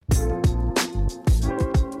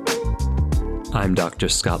I'm Dr.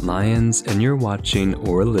 Scott Lyons, and you're watching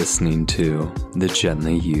or listening to The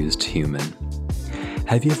Gently Used Human.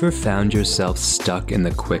 Have you ever found yourself stuck in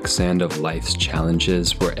the quicksand of life's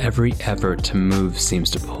challenges where every effort to move seems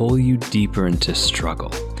to pull you deeper into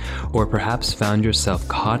struggle? Or perhaps found yourself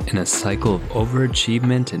caught in a cycle of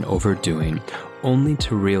overachievement and overdoing, only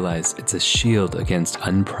to realize it's a shield against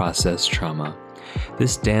unprocessed trauma?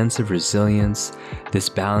 This dance of resilience, this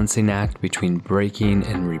balancing act between breaking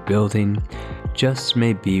and rebuilding, just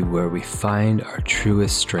may be where we find our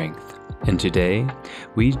truest strength. And today,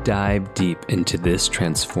 we dive deep into this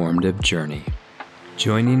transformative journey.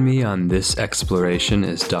 Joining me on this exploration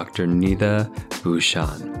is Dr. Nitha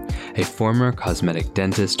Bhushan, a former cosmetic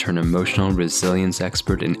dentist turned emotional resilience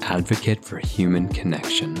expert and advocate for human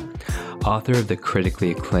connection. Author of the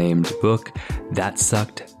critically acclaimed book, That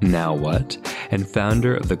Sucked, Now What? And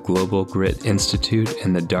founder of the Global Grit Institute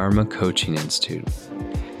and the Dharma Coaching Institute.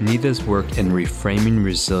 Nitha's work in reframing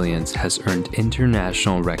resilience has earned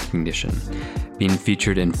international recognition, being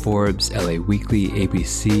featured in Forbes, LA Weekly,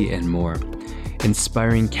 ABC, and more,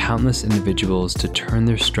 inspiring countless individuals to turn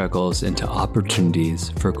their struggles into opportunities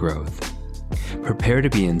for growth. Prepare to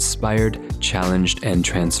be inspired, challenged, and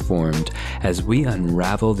transformed as we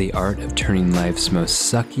unravel the art of turning life's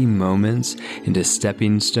most sucky moments into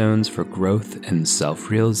stepping stones for growth and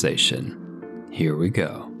self-realization. Here we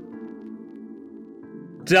go.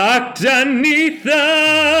 Dr. Nitha!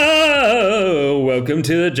 Welcome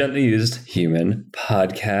to the Gently Used Human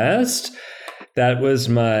podcast. That was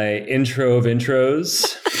my intro of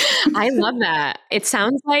intros. I love that. It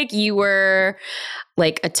sounds like you were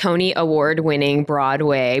like a Tony Award-winning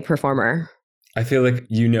Broadway performer. I feel like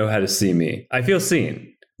you know how to see me. I feel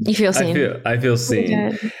seen. You feel seen? I feel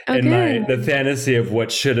seen. Oh, in the fantasy of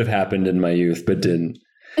what should have happened in my youth, but didn't.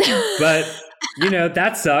 But,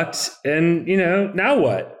 that sucked. And, now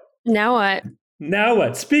what? Now what? Now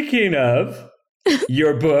what? Speaking of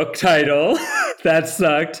your book title, That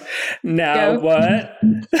Sucked, Now What?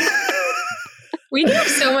 We can have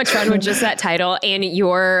so much fun with just that title and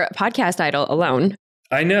your podcast title alone.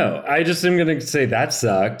 I know. I just am going to say that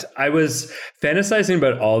sucked. I was fantasizing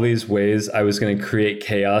about all these ways I was going to create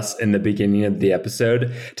chaos in the beginning of the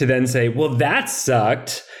episode to then say, well, that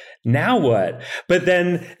sucked. Now what? But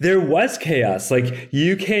then there was chaos. Like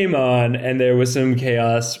you came on and there was some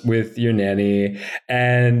chaos with your nanny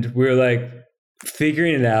and we were like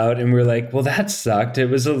figuring it out and we were like, well, that sucked. It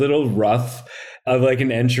was a little rough of like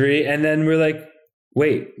an entry. And then we're like,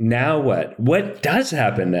 wait, now what? What does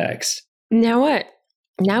happen next? Now what?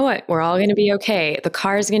 Now what? We're all going to be okay. The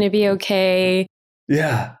car's going to be okay.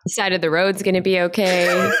 Yeah. The side of the road's going to be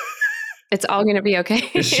okay. It's all going to be okay.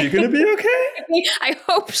 Is she going to be okay? I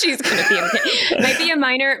hope she's going to be okay. Might be a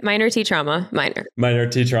minor T trauma. Minor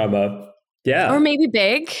T trauma. Yeah. Or maybe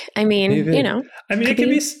big. I mean, maybe. I mean, it can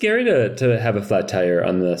be scary to have a flat tire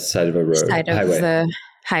on the side of a road. Side of the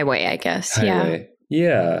highway, I guess. Highway.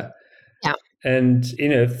 Yeah. Yeah. And,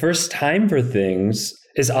 first time for things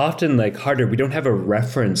is often like harder. We don't have a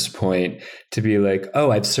reference point to be like,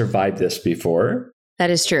 oh, I've survived this before. That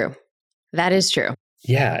is true.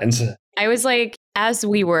 Yeah. And so I was like, as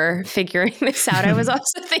we were figuring this out, I was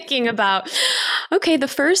also thinking about, okay, the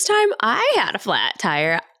first time I had a flat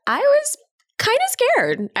tire, I was kind of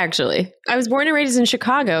scared, actually. I was born and raised in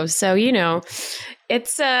Chicago. So,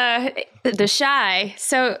 it's the shy.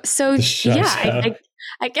 So the shy yeah,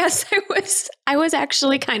 I guess I was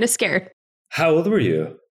actually kind of scared. How old were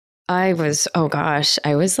you? I was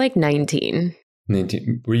like 19.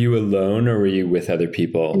 19. Were you alone or were you with other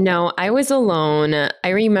people? No, I was alone. I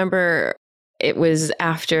remember it was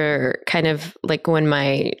after kind of like when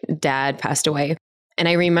my dad passed away. And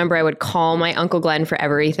I remember I would call my Uncle Glenn for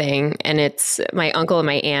everything. And it's my uncle and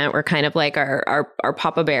my aunt were kind of like our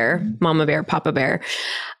Papa Bear, Mama Bear, Papa Bear.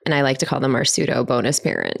 And I like to call them our pseudo bonus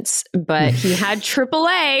parents. But he had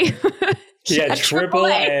AAA. He had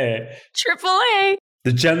AAA. AAA.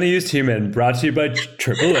 The Gently Used Human, brought to you by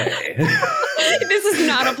AAA. This is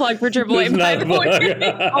not a plug for AAA, by the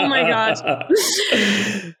way. Oh my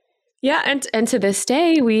gosh. Yeah, and to this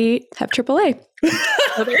day, we have AAA.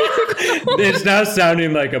 So there you go. It's now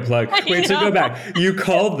sounding like a plug. Wait, so go back. You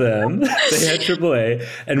called them. They had AAA.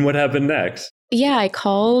 And what happened next? Yeah, I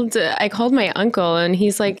called my uncle and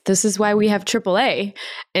he's like, this is why we have AAA.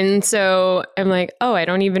 And so I'm like, oh, I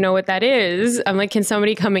don't even know what that is. I'm like, can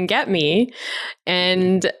somebody come and get me?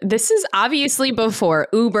 And this is obviously before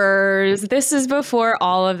Ubers. This is before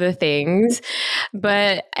all of the things.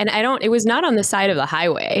 It was not on the side of the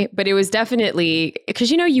highway, but it was definitely, because,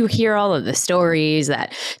 you hear all of the stories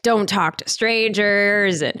that don't talk to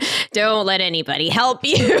strangers and don't let anybody help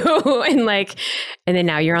you. And And then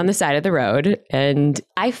now you're on the side of the road. And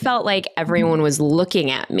I felt like everyone was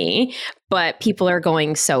looking at me, but people are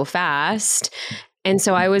going so fast. And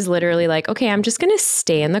so I was literally like, okay, I'm just going to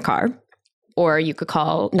stay in the car, or you could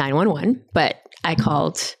call 911, but I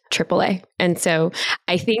called AAA. And so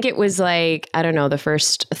I think it was like, I don't know, the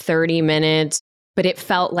first 30 minutes, but it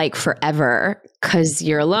felt like forever because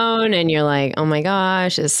you're alone and you're like, oh my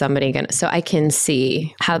gosh, is somebody going to? So I can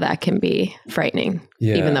see how that can be frightening,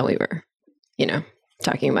 even though we were,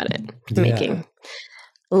 talking about it, making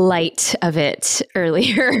light of it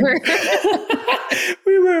earlier.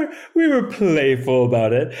 we were playful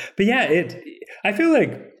about it. But yeah, I feel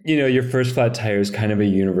like, your first flat tire is kind of a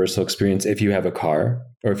universal experience if you have a car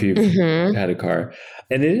or if you've had a car.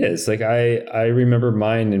 And it is like, I remember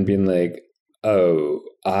mine and being like, oh,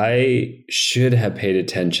 I should have paid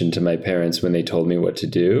attention to my parents when they told me what to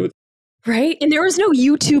do. Right? And there was no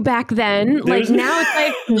YouTube back then. Like now it's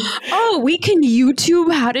like, oh, we can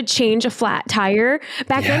YouTube how to change a flat tire.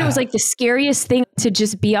 Back then it was like the scariest thing to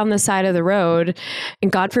just be on the side of the road.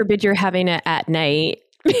 And God forbid you're having it at night.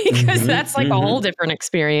 Because that's like a whole different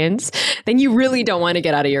experience. Then you really don't want to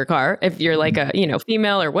get out of your car if you're like a,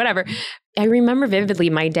 female or whatever. I remember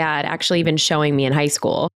vividly my dad actually even showing me in high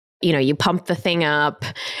school, you pump the thing up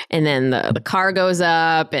and then the car goes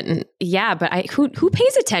up and but who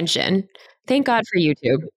pays attention? Thank God for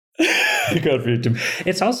YouTube. Thank God for YouTube.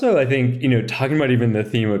 It's also, I think, talking about even the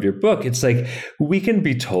theme of your book, it's like we can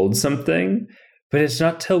be told something, but it's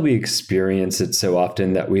not till we experience it so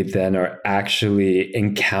often that we then are actually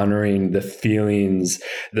encountering the feelings,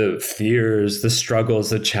 the fears, the struggles,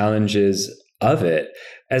 the challenges of it.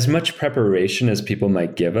 As much preparation as people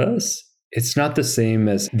might give us, it's not the same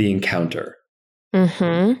as the encounter.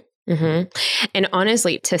 And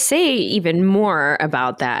honestly, to say even more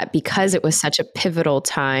about that, because it was such a pivotal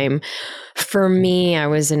time for me, I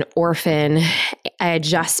was an orphan. I had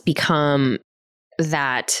just become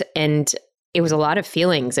that. And it was a lot of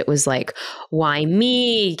feelings. It was like, why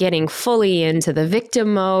me? Getting fully into the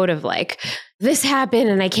victim mode of like, this happened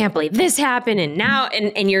and I can't believe this happened. And now,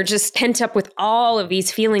 and you're just pent up with all of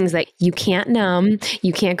these feelings that you can't numb.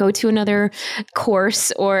 You can't go to another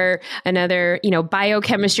course or another,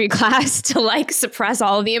 biochemistry class to like suppress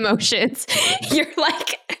all of the emotions. You're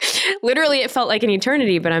like, literally it felt like an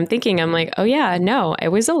eternity, but I'm like, oh yeah, no, it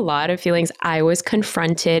was a lot of feelings I was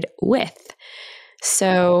confronted with.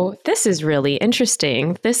 So this is really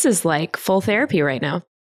interesting. This is like full therapy right now.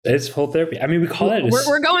 It's full therapy. I mean, we call it...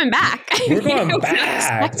 We're going back. We're going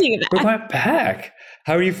back. We're going back.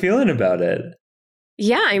 How are you feeling about it?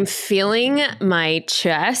 Yeah, I'm feeling my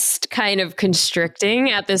chest kind of constricting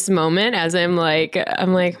at this moment as I'm like,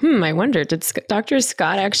 I wonder, did Dr.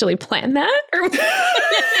 Scott actually plan that? And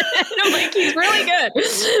I'm like, he's really good.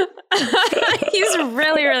 He's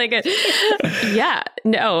really, really good. Yeah,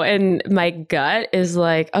 no. And my gut is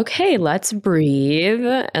like, okay, let's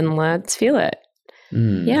breathe and let's feel it.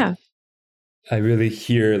 Yeah. I really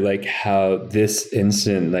hear like how this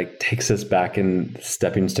incident like takes us back in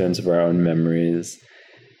stepping stones of our own memories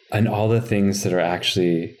and all the things that are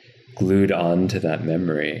actually glued onto that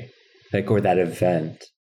memory, like, or that event.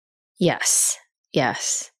 Yes.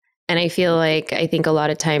 And I think a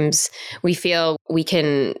lot of times we feel we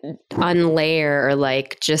can unlayer or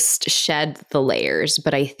like just shed the layers.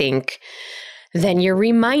 But I think then you're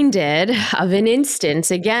reminded of an instance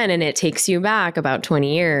again, and it takes you back about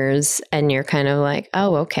 20 years and you're kind of like,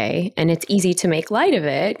 oh, okay. And it's easy to make light of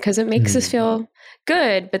it because it makes us feel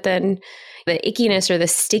good. But then the ickiness or the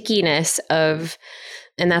stickiness of,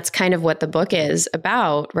 and that's kind of what the book is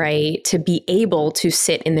about, right? To be able to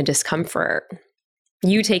sit in the discomfort.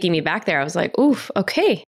 You taking me back there, I was like, oof,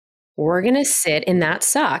 okay, we're going to sit in that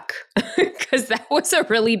suck because that was a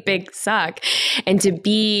really big suck. And to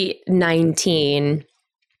be 19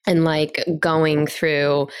 and like going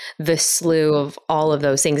through the slew of all of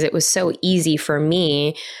those things, it was so easy for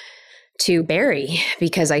me to bury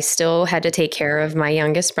because I still had to take care of my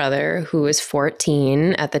youngest brother, who was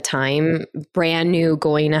 14 at the time, brand new,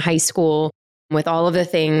 going to high school with all of the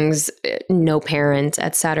things, no parents,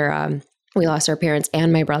 etc. We lost our parents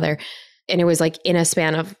and my brother. And it was like in a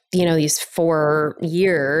span of, these 4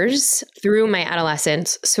 years through my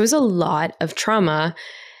adolescence. So it was a lot of trauma.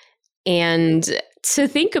 And to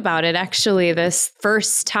think about it, actually, this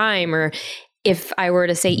first time, or if I were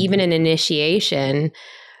to say even an initiation,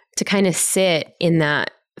 to kind of sit in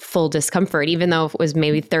that full discomfort, even though it was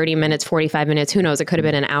maybe 30 minutes, 45 minutes, who knows, it could have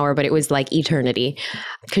been an hour, but it was like eternity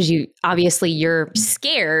because you're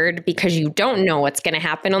scared because you don't know what's going to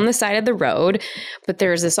happen on the side of the road. But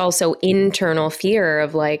there's this also internal fear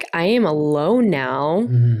of like, I am alone now.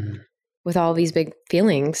 with all these big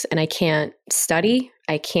feelings and I can't study.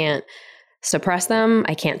 I can't suppress them.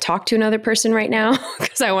 I can't talk to another person right now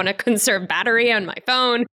because I want to conserve battery on my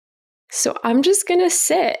phone. So I'm just going to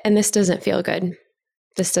sit, and this doesn't feel good.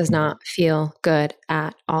 This does not feel good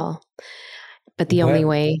at all. But the only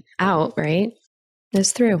way out, right,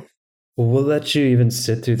 is through. Well, we'll let you even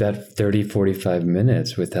sit through that 30, 45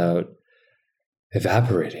 minutes without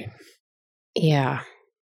evaporating. Yeah.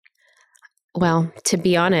 Well, to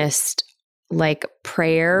be honest, like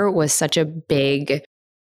prayer was such a big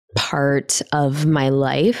part of my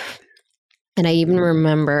life. And I even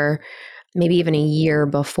remember maybe even a year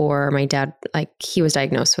before my dad, like he was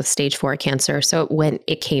diagnosed with stage 4 cancer. So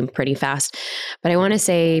it came pretty fast. But I want to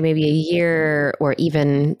say maybe a year or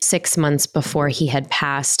even 6 months before he had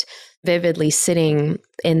passed, vividly sitting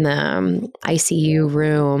in the ICU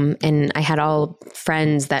room. And I had all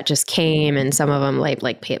friends that just came, and some of them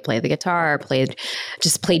like play the guitar, played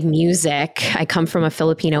music. I come from a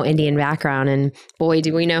Filipino Indian background, and boy,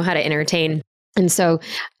 do we know how to entertain. And so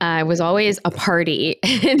I was always a party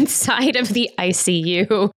inside of the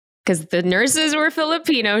ICU because the nurses were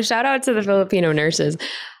Filipino. Shout out to the Filipino nurses.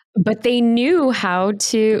 But they knew how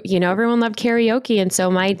to, everyone loved karaoke. And so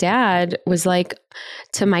my dad was like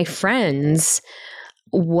to my friends,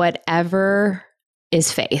 whatever is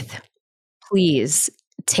faith, please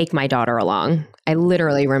take my daughter along. I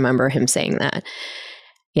literally remember him saying that.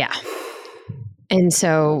 Yeah. And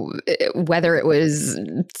so whether it was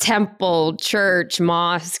temple, church,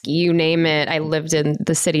 mosque, you name it, I lived in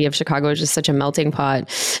the city of Chicago, which is just such a melting pot,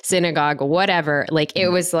 synagogue, whatever. Like it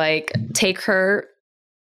was like, take her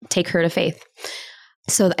to faith.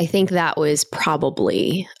 So I think that was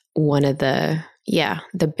probably one of the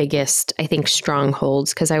biggest, I think,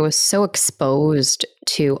 strongholds, because I was so exposed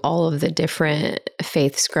to all of the different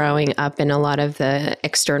faiths growing up and a lot of the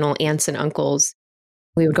external aunts and uncles.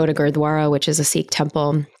 We would go to Gurdwara, which is a Sikh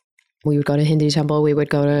temple. We would go to Hindu temple. We would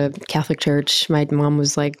go to Catholic church. My mom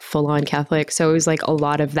was like full on Catholic. So it was like a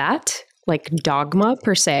lot of that, like dogma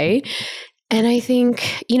per se. And I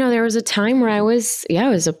think, there was a time where I was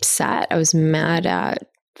upset. I was mad at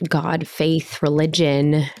God, faith,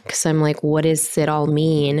 religion, because I'm like, what does it all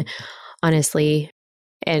mean, honestly?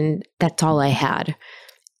 And that's all I had.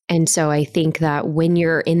 And so I think that when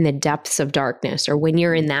you're in the depths of darkness, or when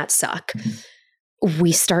you're in that suck,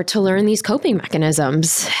 we start to learn these coping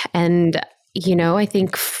mechanisms. And, I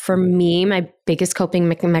think for me, my biggest coping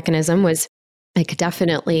mechanism was I could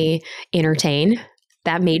definitely entertain.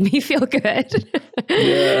 That made me feel good.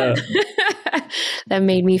 Yeah. That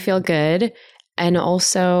made me feel good. And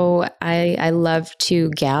also I love to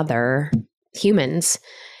gather humans.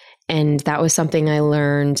 And that was something I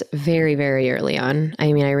learned very, very early on.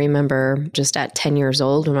 I mean, I remember just at 10 years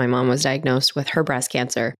old when my mom was diagnosed with her breast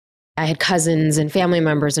cancer, I had cousins and family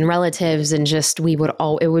members and relatives, and just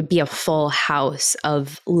it would be a full house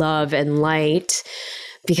of love and light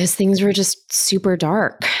because things were just super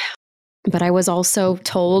dark. But I was also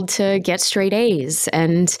told to get straight A's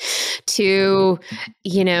and to,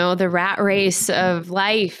 the rat race of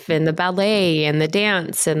life and the ballet and the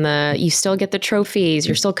dance and you still get the trophies,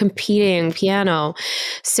 you're still competing piano.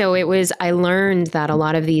 So I learned that a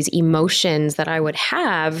lot of these emotions that I would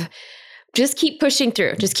have, just keep pushing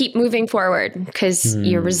through, just keep moving forward because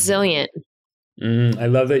you're resilient. I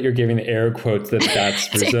love that you're giving air quotes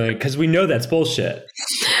that's resilient, because we know that's bullshit.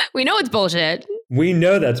 We know it's bullshit. We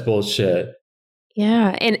know that's bullshit.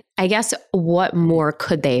 Yeah. And I guess what more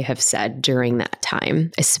could they have said during that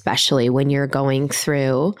time, especially when you're going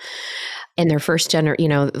through and they're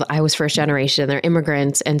I was first generation, they're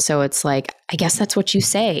immigrants. And so it's like, I guess that's what you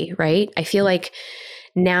say, right? I feel like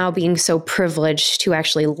now being so privileged to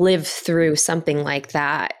actually live through something like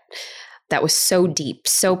that was so deep,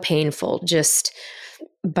 so painful,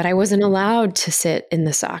 but I wasn't allowed to sit in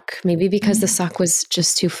the suck, maybe because the suck was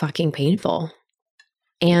just too fucking painful.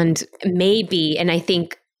 And I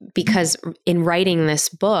think because in writing this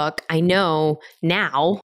book, I know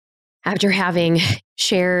now, after having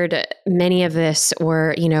shared many of this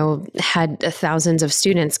or, had thousands of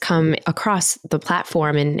students come across the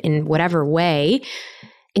platform in whatever way,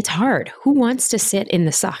 it's hard. Who wants to sit in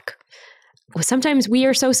the suck? Well, sometimes we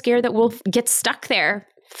are so scared that we'll get stuck there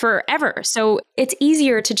forever. So it's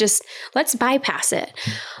easier to just, let's bypass it.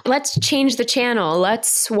 Let's change the channel.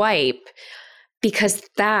 Let's swipe, because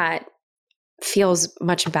that feels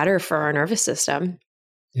much better for our nervous system.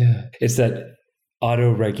 Yeah. It's that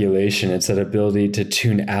auto-regulation. It's that ability to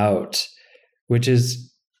tune out, which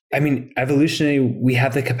is, evolutionarily, we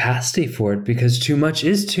have the capacity for it because too much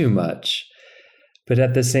is too much. But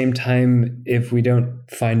at the same time, if we don't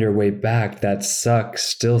find our way back, that suck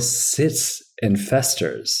still sits and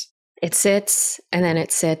festers. it sits and then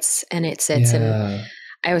it sits and it sits. And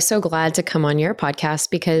I was so glad to come on your podcast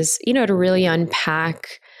because, to really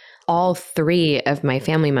unpack all three of my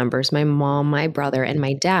family members, my mom, my brother, and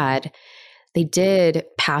my dad, they did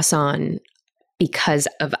pass on because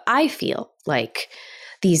of, I feel like,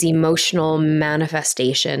 these emotional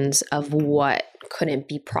manifestations of what couldn't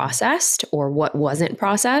be processed or what wasn't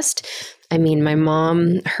processed. I mean, my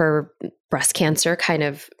mom, her breast cancer kind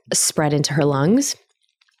of spread into her lungs,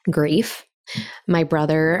 grief. My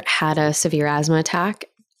brother had a severe asthma attack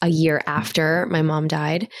a year after my mom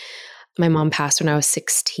died. My mom passed when I was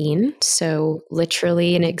 16. So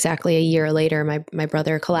literally and exactly a year later, my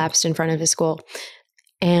brother collapsed in front of his school.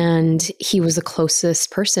 And he was the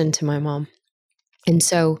closest person to my mom. And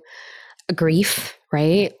so grief,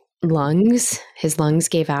 right? His lungs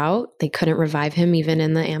gave out. They couldn't revive him even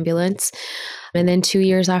in the ambulance. And then 2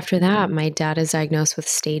 years after that, my dad is diagnosed with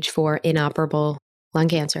stage 4 inoperable lung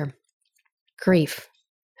cancer. Grief.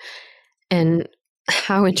 And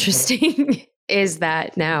how interesting is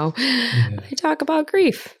that now? I talk about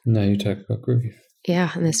grief. Now you talk about grief.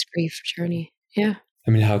 Yeah, and this grief journey. Yeah.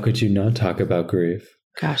 I mean, how could you not talk about grief?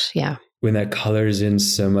 Gosh, yeah. When that colors in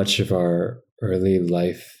so much of our early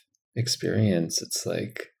life experience, it's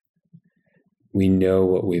like we know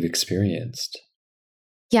what we've experienced.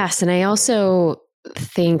 Yes. And I also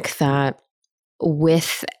think that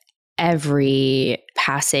with every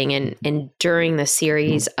passing and during the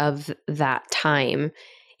series of that time,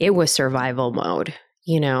 it was survival mode,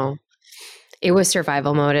 It was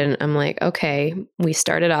survival mode. And I'm like, okay, we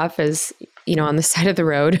started off as, on the side of the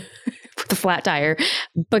road with a flat tire.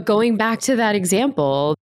 But going back to that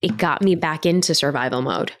example, it got me back into survival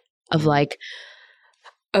mode of like,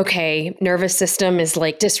 okay, nervous system is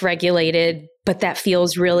like dysregulated, but that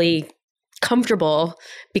feels really comfortable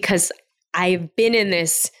because I've been in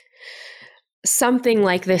this, something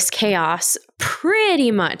like this chaos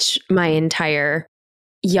pretty much my entire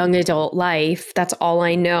young adult life. That's all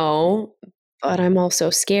I know, but I'm also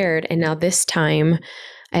scared. And now this time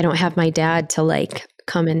I don't have my dad to like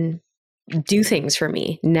come and do things for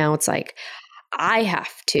me. Now it's like, I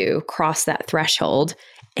have to cross that threshold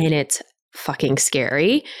and it's fucking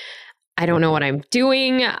scary. I don't know what I'm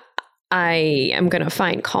doing. I am going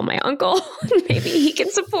to call my uncle. Maybe he can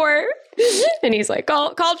support. And he's like,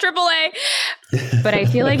 call AAA. But I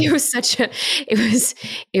feel like it was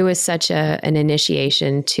such an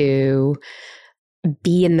initiation to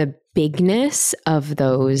be in the bigness of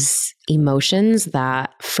those emotions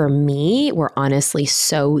that for me were honestly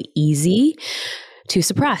so easy to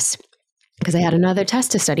suppress. Because I had another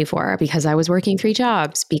test to study for, because I was working 3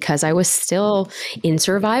 jobs, because I was still in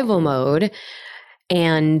survival mode.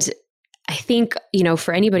 And I think,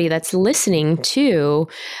 for anybody that's listening too,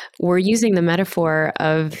 we're using the metaphor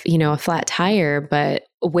of, a flat tire, but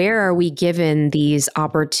where are we given these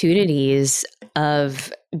opportunities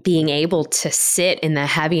of being able to sit in the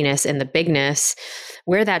heaviness and the bigness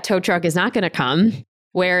where that tow truck is not going to come,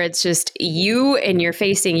 where it's just you and you're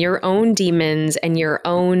facing your own demons and your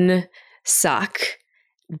own suck,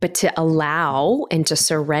 but to allow and to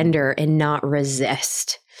surrender and not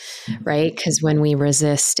resist, right? Because when we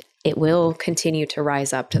resist, it will continue to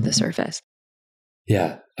rise up to the surface.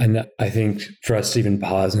 Yeah. And I think for us to even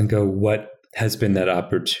pause and go, what has been that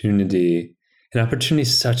opportunity? And opportunity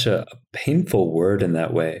is such a painful word in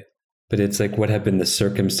that way, but it's like, what have been the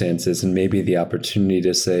circumstances and maybe the opportunity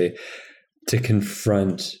to say, to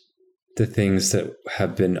confront the things that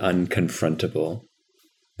have been unconfrontable.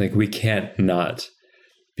 Like we can't not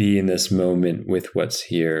be in this moment with what's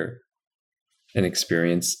here and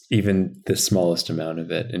experience even the smallest amount of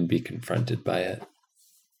it and be confronted by it,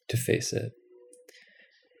 to face it.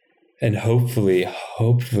 And hopefully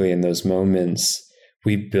in those moments,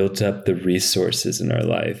 we built up the resources in our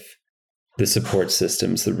life, the support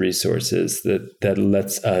systems, the resources that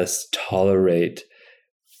lets us tolerate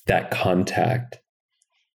that contact,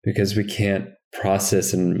 because we can't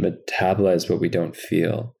process and metabolize what we don't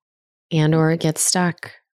feel. And or it gets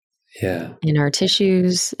stuck. Yeah. In our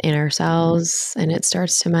tissues, in our cells, and it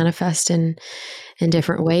starts to manifest in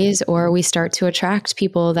different ways, or we start to attract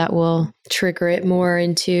people that will trigger it more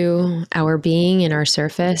into our being and our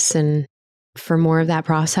surface, and for more of that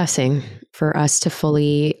processing, for us to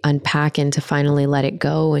fully unpack and to finally let it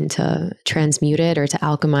go and to transmute it or to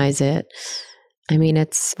alchemize it. I mean,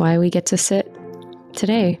 it's why we get to sit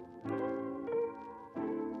today.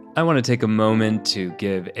 I want to take a moment to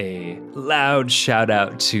give a loud shout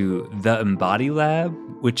out to the Embody Lab,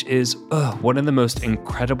 which is one of the most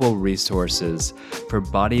incredible resources for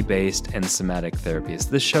body-based and somatic therapies.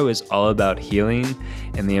 This show is all about healing,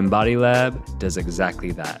 and the Embody Lab does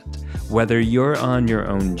exactly that. Whether you're on your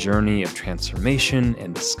own journey of transformation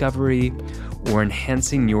and discovery, or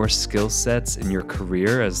enhancing your skill sets in your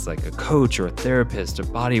career as like a coach or a therapist, a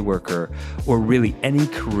body worker, or really any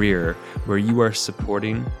career where you are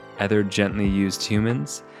supporting other gently used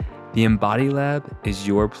humans, the Embody Lab is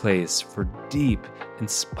your place for deep,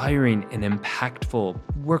 inspiring, and impactful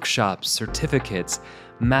workshops, certificates,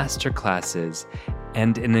 masterclasses,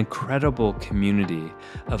 and an incredible community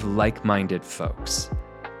of like-minded folks.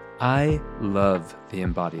 I love the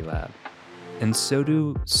Embody Lab, and so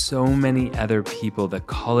do so many other people that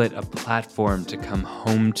call it a platform to come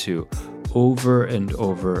home to over and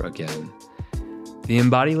over again. The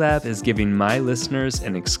Embody Lab is giving my listeners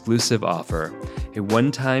an exclusive offer, a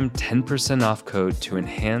one-time 10% off code to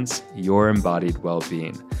enhance your embodied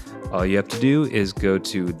well-being. All you have to do is go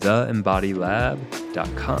to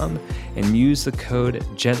theembodylab.com and use the code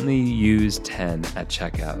GentlyUse10 at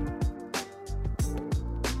checkout.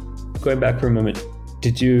 Going back for a moment,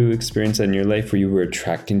 did you experience that in your life where you were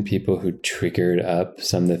attracting people who triggered up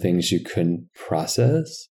some of the things you couldn't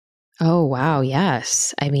process? Oh, wow.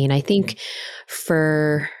 Yes. I mean, I think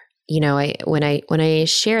when I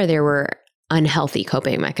share, there were unhealthy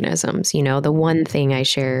coping mechanisms. The one thing I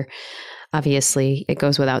share, obviously, it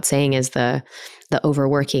goes without saying, is the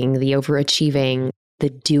overworking, the overachieving, the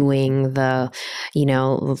doing,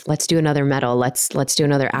 let's do another medal, let's do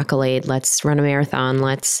another accolade, let's run a marathon,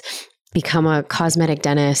 let's become a cosmetic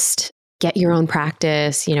dentist, get your own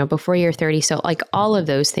practice, before you're 30. So like all of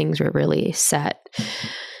those things were really set.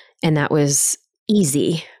 And that was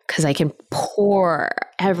easy because I can pour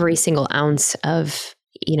every single ounce of,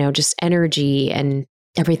 just energy and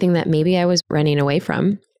everything that maybe I was running away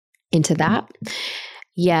from into that.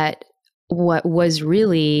 Yet what was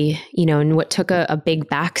really, and what took a big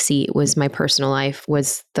backseat was my personal life,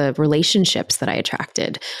 was the relationships that I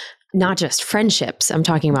attracted, not just friendships. I'm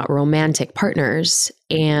talking about romantic partners.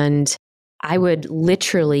 And I would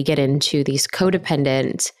literally get into these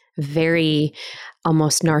codependent, very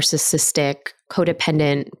almost narcissistic,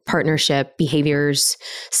 codependent partnership behaviors,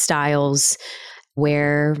 styles,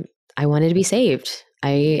 where I wanted to be saved.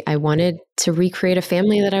 I wanted to recreate a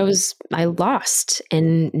family that I lost.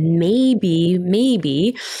 And maybe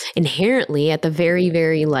inherently at the very,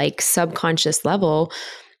 very subconscious level,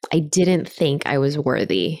 I didn't think I was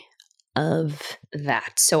worthy of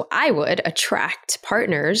that. So I would attract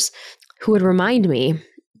partners who would remind me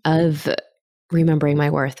of remembering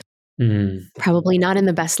my worth. Probably not in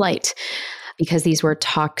the best light, because these were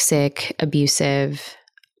toxic, abusive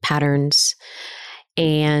patterns,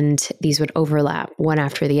 and these would overlap one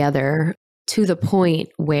after the other, to the point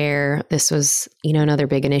where this was, another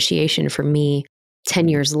big initiation for me 10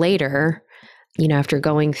 years later, after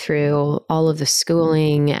going through all of the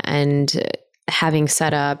schooling and having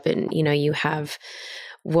set up, and, you have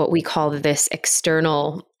what we call this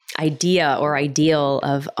external idea or ideal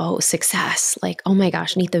of, success, like, oh my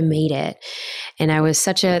gosh, Neetha made it. And I was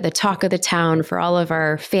the talk of the town for all of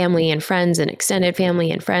our family and friends and extended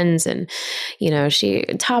family and friends. And, she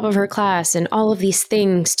top of her class and all of these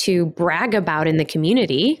things to brag about in the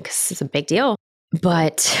community, because it's a big deal.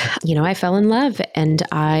 But, I fell in love, and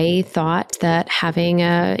I thought that having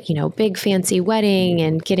a, big fancy wedding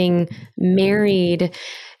and getting married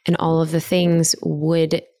and all of the things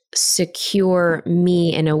would secure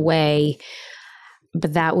me in a way,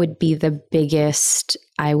 but that would be the biggest,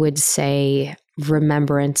 I would say,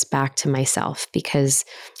 remembrance back to myself, because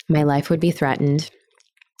my life would be threatened.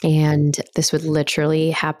 And this would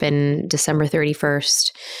literally happen December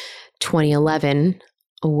 31st, 2011,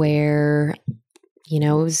 where,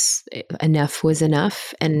 enough was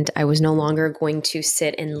enough. And I was no longer going to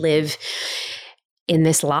sit and live in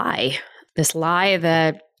this lie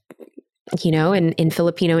that, in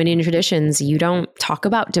Filipino Indian traditions, you don't talk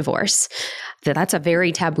about divorce. That's a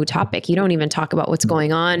very taboo topic. You don't even talk about what's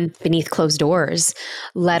going on beneath closed doors,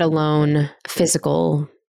 let alone physical,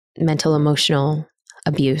 mental, emotional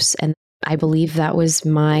abuse. And I believe that was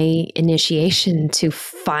my initiation to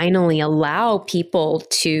finally allow people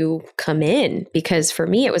to come in, because for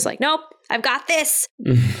me, it was like, nope, I've got this.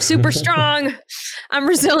 Super strong. I'm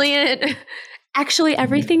resilient. Actually,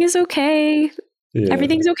 everything is okay. Yeah.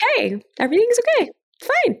 Everything's okay. Everything's okay.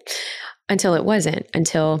 Fine. Until it wasn't,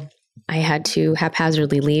 until I had to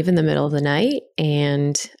haphazardly leave in the middle of the night.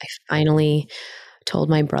 And I finally told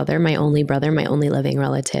my brother, my only living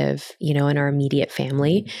relative, in our immediate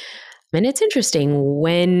family, And it's interesting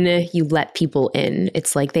when you let people in,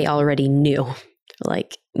 it's like they already knew.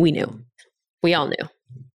 Like, we knew. We all knew.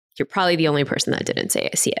 You're probably the only person that didn't say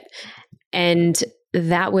I see it. And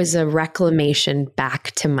that was a reclamation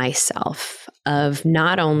back to myself of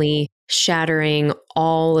not only shattering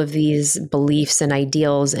all of these beliefs and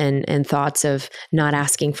ideals and thoughts of not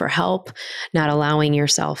asking for help, not allowing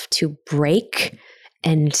yourself to break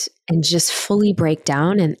and just fully break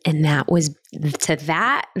down. And that was to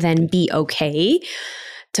that, then be okay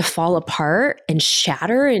to fall apart and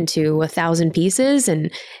shatter into 1,000 pieces.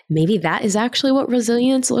 And maybe that is actually what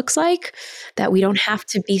resilience looks like, that we don't have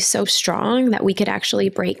to be so strong, that we could actually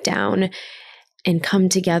break down and come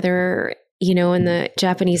together. And the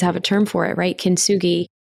Japanese have a term for it, right? Kintsugi,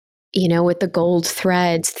 with the gold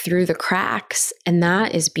threads through the cracks. And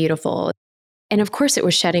that is beautiful. And of course, it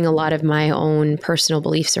was shedding a lot of my own personal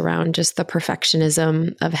beliefs around just the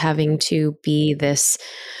perfectionism of having to be this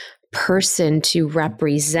person to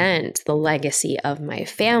represent the legacy of my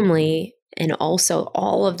family, and also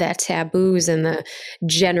all of that taboos and the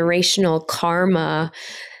generational karma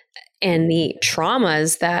and the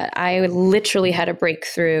traumas that I literally had to break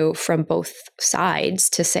through from both sides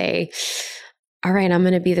to say, all right, I'm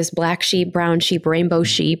going to be this black sheep, brown sheep, rainbow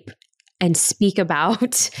sheep, and speak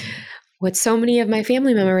about what so many of my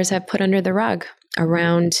family members have put under the rug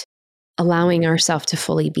around allowing ourselves to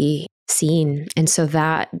fully be seen. And so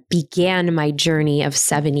that began my journey of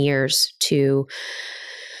 7 years to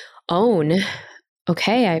own,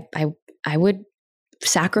 okay, I would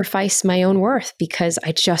sacrifice my own worth because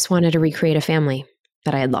I just wanted to recreate a family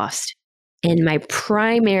that I had lost. And my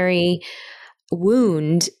primary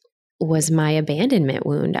wound was my abandonment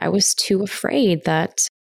wound. I was too afraid that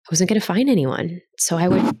I wasn't going to find anyone. So I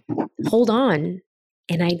would hold on.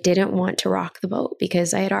 And I didn't want to rock the boat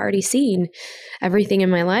because I had already seen everything in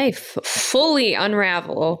my life fully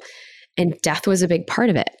unravel, and death was a big part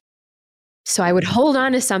of it. So I would hold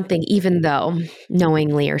on to something even though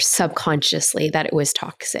knowingly or subconsciously that it was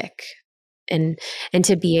toxic. And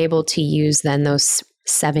to be able to use then those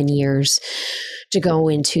 7 years to go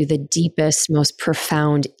into the deepest, most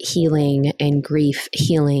profound healing and grief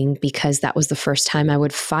healing, because that was the first time I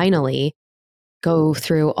would finally go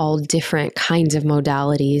through all different kinds of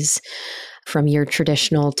modalities, from your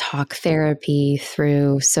traditional talk therapy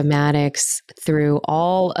through somatics, through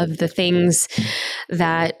all of the things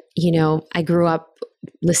that, I grew up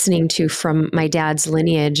listening to from my dad's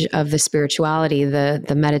lineage of the spirituality,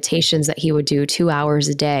 the meditations that he would do 2 hours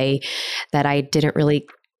a day that I didn't really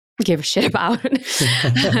give a shit about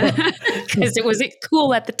because it wasn't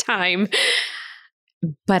cool at the time.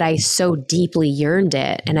 But I so deeply yearned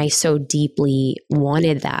it, and I so deeply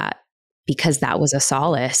wanted that because that was a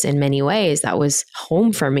solace in many ways. That was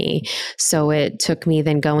home for me. So it took me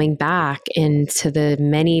then going back into the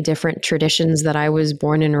many different traditions that I was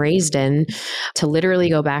born and raised in, to literally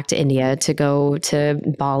go back to India, to go to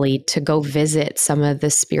Bali, to go visit some of the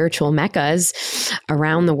spiritual meccas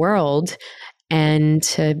around the world, and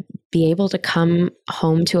to be able to come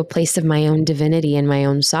home to a place of my own divinity and my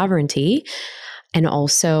own sovereignty, and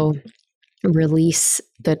also release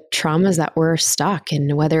the traumas that were stuck.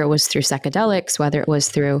 And whether it was through psychedelics, whether it was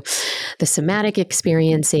through the somatic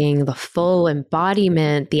experiencing, the full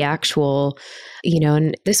embodiment, the actual,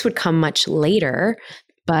 and this would come much later.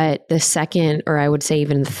 But the second, or I would say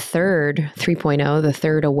even the third 3.0, the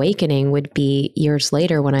third awakening would be years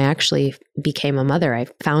later when I actually became a mother. I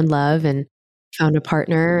found love and found a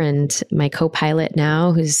partner, and my co-pilot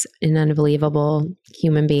now, who's an unbelievable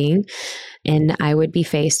human being. And I would be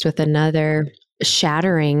faced with another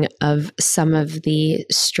shattering of some of the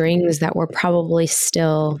strings that were probably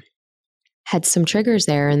still had some triggers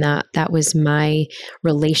there. And that was my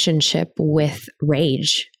relationship with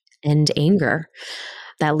rage and anger.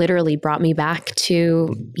 That literally brought me back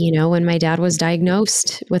to, when my dad was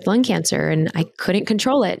diagnosed with lung cancer and I couldn't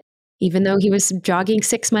control it. Even though he was jogging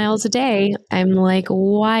 6 miles a day, I'm like,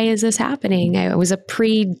 why is this happening? I was a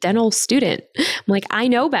pre-dental student. I'm like, I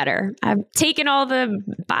know better. I've taken all the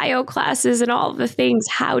bio classes and all the things.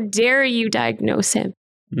 How dare you diagnose him?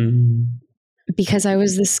 Mm-hmm. Because I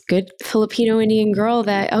was this good Filipino Indian girl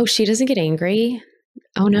that, she doesn't get angry.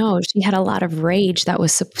 Oh no, she had a lot of rage that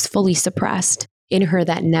was fully suppressed in her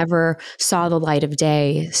that never saw the light of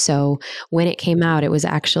day. So when it came out, it was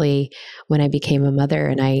actually when I became a mother,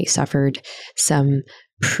 and I suffered some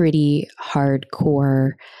pretty hardcore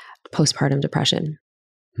postpartum depression.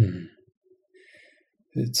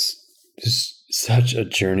 It's just such a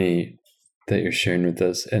journey that you're sharing with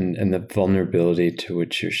us, and the vulnerability to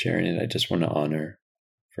which you're sharing it. I just want to honor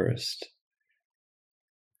first.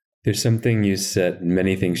 There's something you said,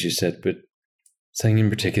 many things you said, but something in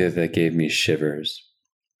particular that gave me shivers.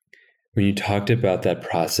 When you talked about that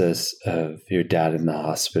process of your dad in the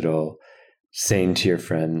hospital saying to your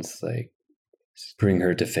friends, like, bring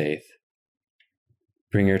her to faith,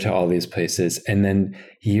 bring her to all these places. And then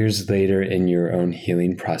years later in your own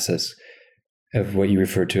healing process of what you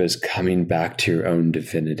refer to as coming back to your own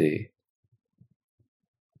divinity.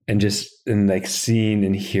 And like seeing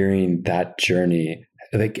and hearing that journey,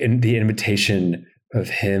 like in the invitation of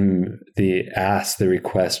him, the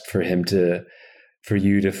request for him for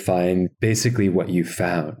you to find basically what you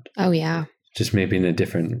found. Oh, yeah. Just maybe in a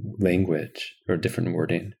different language or different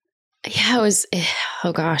wording. Yeah, it was,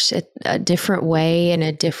 a different way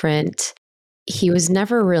and he was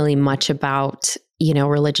never really much about,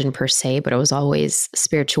 religion per se, but it was always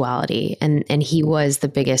spirituality. And he was the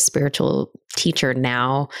biggest spiritual teacher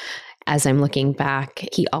now. As I'm looking back,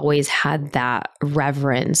 he always had that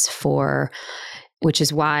reverence for, which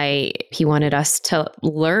is why he wanted us to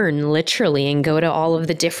learn literally and go to all of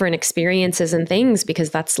the different experiences and things,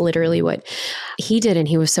 because that's literally what he did. And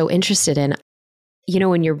he was so interested in,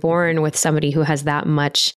 when you're born with somebody who has that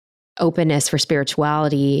much openness for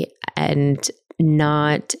spirituality and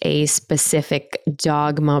not a specific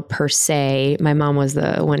dogma per se. My mom was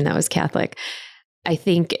the one that was Catholic. I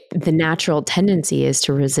think the natural tendency is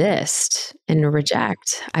to resist and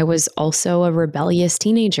reject. I was also a rebellious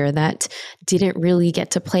teenager that didn't really get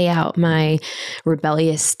to play out my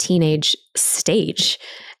rebellious teenage stage.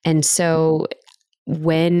 And so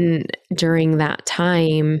when during that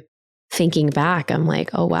time, thinking back, I'm like,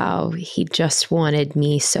 oh, wow, he just wanted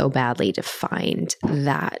me so badly to find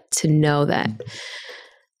that, to know that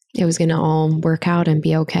it was going to all work out and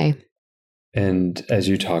be okay. And as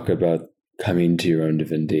you talk about coming to your own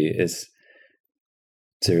divinity, is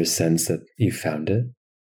there a sense that you found it?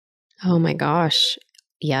 Oh my gosh.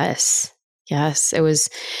 Yes. Yes. It was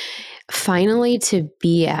finally to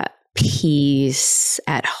be at peace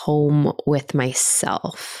at home with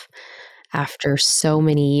myself after so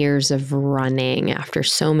many years of running, after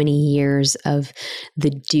so many years of the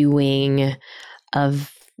doing,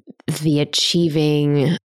 of the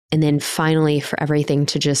achieving, and then finally for everything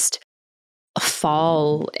to just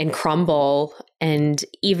fall and crumble. And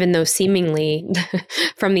even though seemingly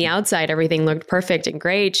from the outside, everything looked perfect and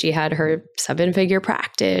great, she had her 7-figure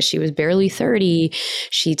practice. She was barely 30.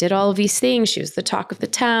 She did all of these things. She was the talk of the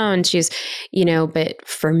town. She's, but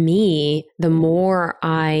for me, the more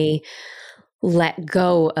I let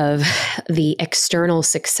go of the external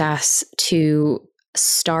success to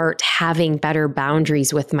start having better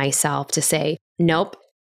boundaries with myself, to say, nope,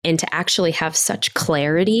 and to actually have such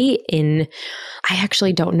clarity in, I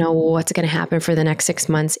actually don't know what's going to happen for the next 6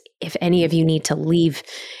 months. If any of you need to leave,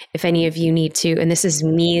 if any of you need to, and this is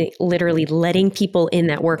me literally letting people in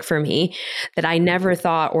that work for me that I never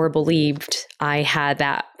thought or believed I had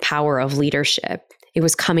that power of leadership. It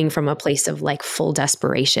was coming from a place of like full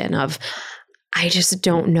desperation of, I just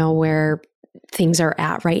don't know where things are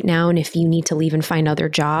at right now. And if you need to leave and find other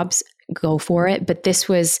jobs, go for it. But this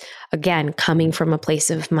was, again, coming from a place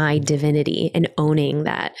of my divinity and owning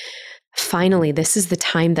that finally, this is the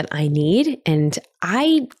time that I need. And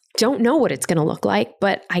I don't know what it's going to look like,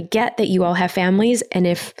 but I get that you all have families. And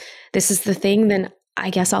if this is the thing, then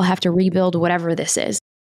I guess I'll have to rebuild whatever this is.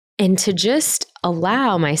 And to just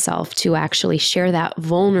allow myself to actually share that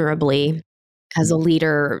vulnerably as a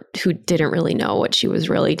leader who didn't really know what she was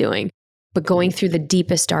really doing, but going through the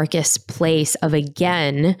deepest, darkest place of,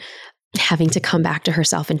 again, having to come back to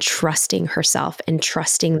herself and trusting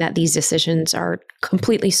that these decisions are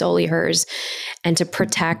completely solely hers, and to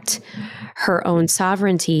protect her own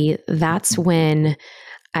sovereignty. That's when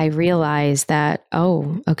I realized that,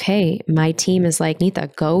 oh, okay, my team is like,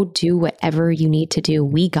 Neetha, go do whatever you need to do.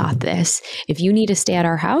 We got this. If you need to stay at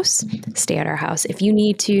our house, stay at our house. If you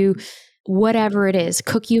need to, whatever it is,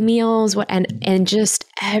 cook you meals, and just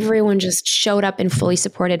everyone just showed up and fully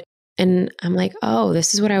supported. And I'm like, oh,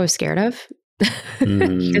 this is what I was scared of.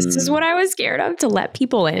 This is what I was scared of, to let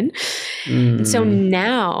people in. And so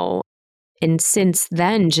now, and since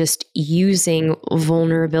then, just using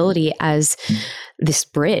vulnerability as this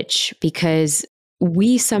bridge, because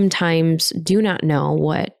we sometimes do not know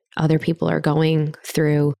what other people are going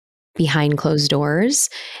through behind closed doors,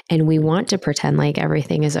 and we want to pretend like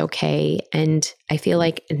everything is okay. And I feel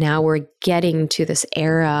like now we're getting to this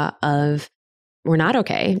era of, we're not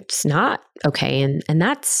okay. It's not okay. And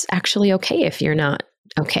that's actually okay if you're not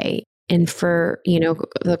okay. And for,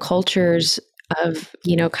 the cultures of,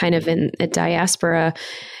 kind of in a diaspora,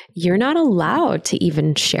 you're not allowed to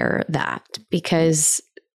even share that, because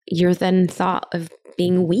you're then thought of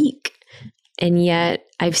being weak. And yet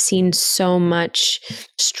I've seen so much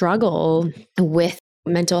struggle with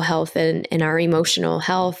mental health and our emotional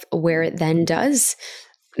health where it then does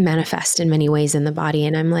manifest in many ways in the body.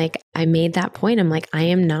 And I'm like, I made that point. I'm like, I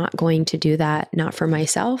am not going to do that, not for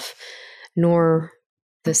myself, nor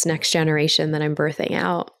this next generation that I'm birthing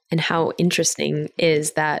out. And how interesting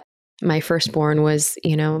is that my firstborn was,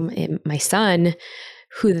 my son,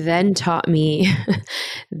 who then taught me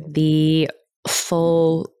the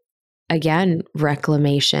full, again,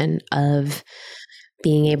 reclamation of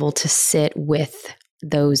being able to sit with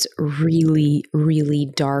those really,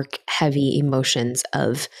 really dark, heavy emotions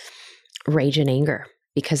of rage and anger,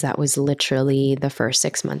 because that was literally the first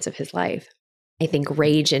 6 months of his life. I think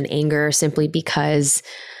rage and anger simply because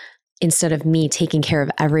instead of me taking care of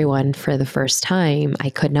everyone for the first time, I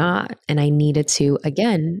could not. And I needed to,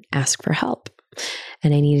 again, ask for help.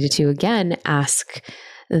 And I needed to, again, ask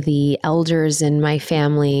the elders in my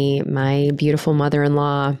family, my beautiful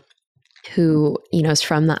mother-in-law, who, is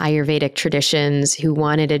from the Ayurvedic traditions, who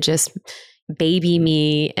wanted to just baby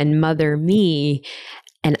me and mother me.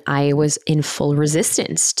 And I was in full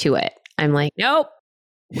resistance to it. I'm like, nope.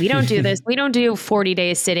 We don't do this. We don't do 40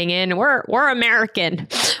 days sitting in. We're American.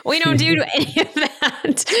 We don't do any of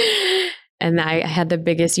that. And I had the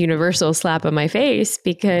biggest universal slap on my face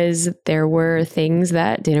because there were things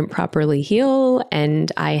that didn't properly heal, and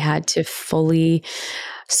I had to fully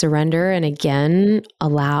surrender and again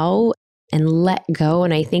allow and let go.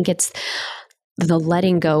 And I think it's the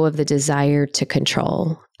letting go of the desire to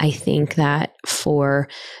control. I think that for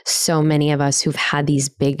so many of us who've had these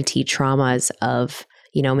big T traumas of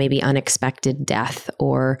maybe unexpected death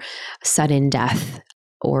or sudden death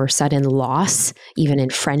or sudden loss, even in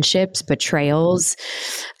friendships, betrayals,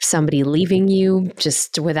 somebody leaving you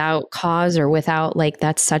just without cause or without,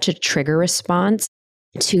 that's such a trigger response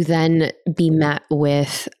to then be met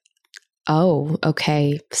with, oh,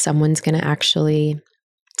 okay, someone's going to actually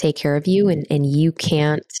take care of you and you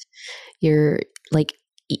can't,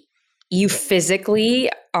 you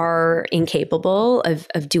physically are incapable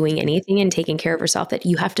of doing anything and taking care of yourself, that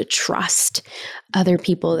you have to trust other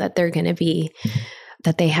people that they're going to be,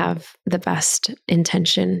 that they have the best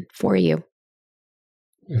intention for you.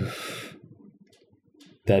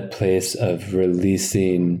 That place of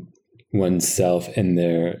releasing oneself and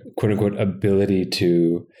their quote unquote ability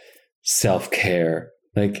to self-care,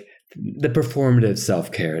 like the performative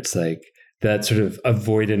self-care. It's like that sort of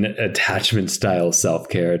avoidant attachment style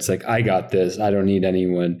self-care. It's like, I got this, I don't need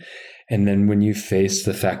anyone. And then when you face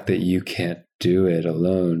the fact that you can't do it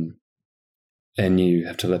alone and you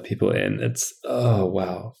have to let people in, it's, oh,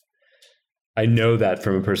 wow. I know that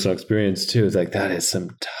from a personal experience too. It's like, that is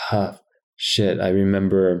some tough shit. I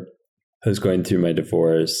remember I was going through my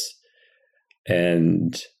divorce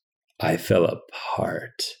and I fell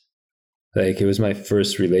apart. Like, it was my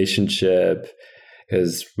first relationship. It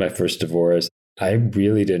was my first divorce. I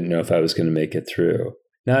really didn't know if I was going to make it through.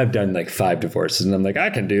 Now I've done 5 divorces and I'm like, I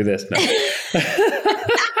can do this. No,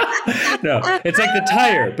 no, it's like the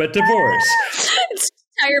tire, but divorce. It's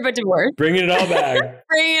tire, but divorce. Bringing it all back.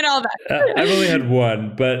 Bringing it all back. I've only had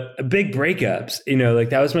one, but big breakups,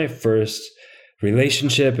 that was my first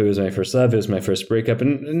relationship. It was my first love. It was my first breakup.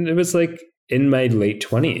 And it was in my late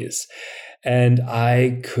 20s. And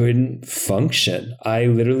I couldn't function. I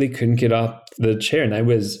literally couldn't get off the chair. And I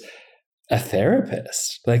was a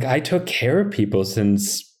therapist. I took care of people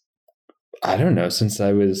since I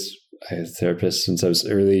was a therapist since I was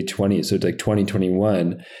early 20s. So it's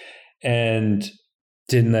 2021. And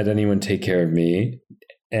didn't let anyone take care of me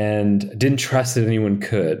and didn't trust that anyone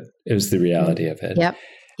could. It was the reality of it. Yep.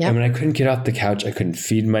 And when I couldn't get off the couch, I couldn't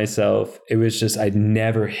feed myself. It was just, I'd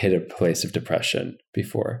never hit a place of depression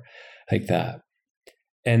before like that.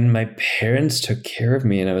 And my parents took care of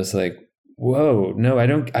me and I was like, whoa, no, I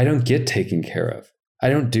don't get taken care of. I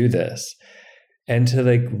don't do this. And to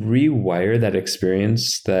rewire that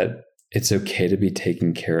experience that it's okay to be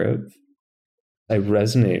taken care of. I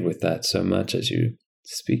resonate with that so much as you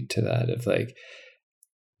speak to that of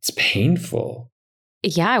it's painful.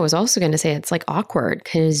 Yeah, I was also going to say it's awkward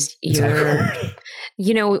because it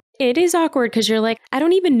is awkward because you're I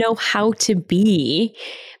don't even know how to be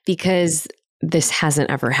because this hasn't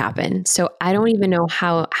ever happened. So I don't even know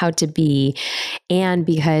how to be. And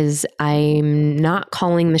because I'm not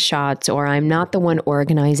calling the shots, or I'm not the one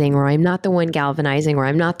organizing, or I'm not the one galvanizing, or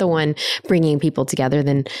I'm not the one bringing people together,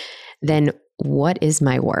 then what is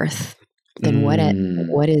my worth? Then what am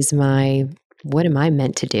I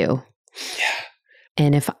meant to do? Yeah.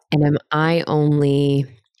 And am I only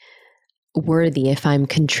worthy if I'm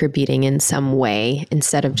contributing in some way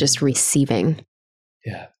instead of just receiving?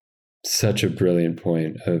 Yeah. Such a brilliant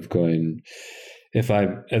point of going, if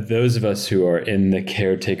those of us who are in the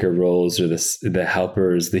caretaker roles or the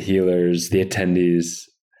helpers, the healers, the attendees,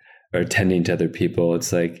 or attending to other people,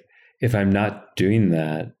 it's like, if I'm not doing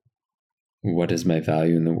that, what is my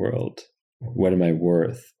value in the world? What am I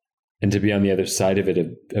worth? And to be on the other side of it,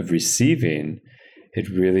 of receiving, it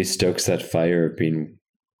really stokes that fire of being,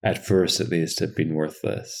 at first at least, of being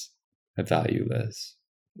worthless, of valueless.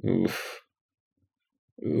 Oof.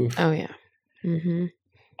 Oof. Oh, yeah. Mm-hmm.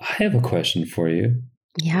 I have a question for you.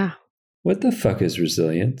 Yeah. What the fuck is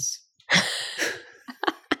resilience?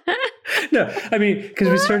 No, I mean, because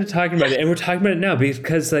we started talking about it, and we're talking about it now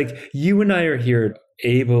because, like, you and I are here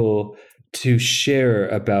able to share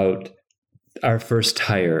about our first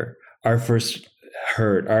tire, our first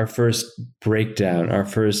hurt, our first breakdown, our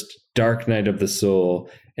first dark night of the soul,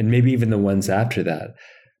 and maybe even the ones after that.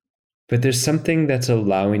 But there's something that's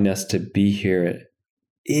allowing us to be here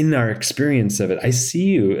in our experience of it. I see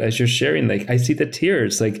you as you're sharing, like, I see the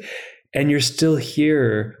tears, like, and you're still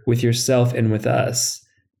here with yourself and with us.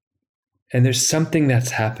 And there's something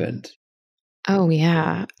that's happened. Oh,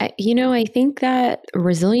 yeah. I think that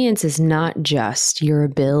resilience is not just your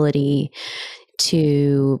ability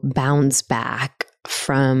to bounce back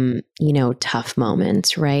from, tough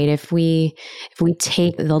moments, right? If we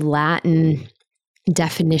take the Latin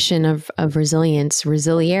definition of resilience,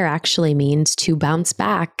 resiliere actually means to bounce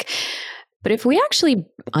back. But if we actually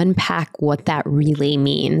unpack what that really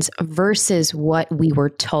means versus what we were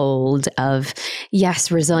told of, yes,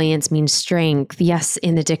 resilience means strength. Yes,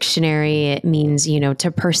 in the dictionary, it means,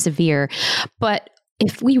 to persevere. But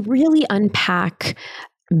if we really unpack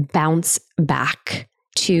bounce back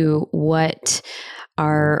to what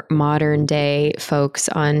our modern day folks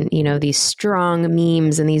on, these strong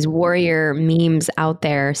memes and these warrior memes out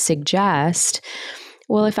there suggest,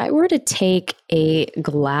 well, if I were to take a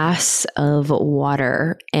glass of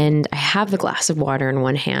water, and I have the glass of water in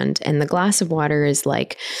one hand, and the glass of water is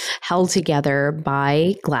like held together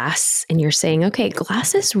by glass, and you're saying, okay,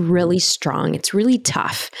 glass is really strong, it's really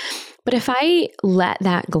tough. But if I let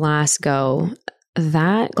that glass go,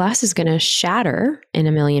 that glass is going to shatter in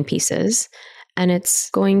a million pieces, and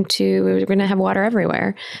we're going to have water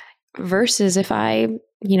everywhere. Versus if my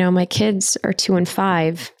kids are 2 and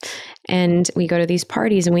 5, and we go to these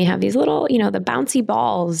parties and we have these little, the bouncy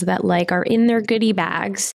balls that like are in their goodie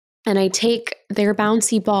bags. And I take their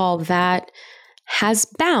bouncy ball that has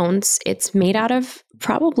bounce. It's made out of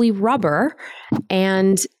probably rubber.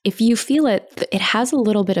 And if you feel it, it has a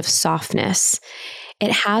little bit of softness.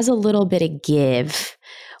 It has a little bit of give.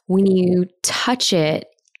 When you touch it,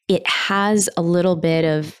 it has a little bit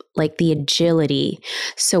of like the agility.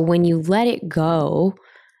 So when you let it go,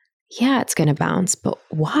 yeah, it's going to bounce. But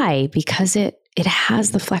why? Because it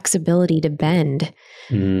has the flexibility to bend.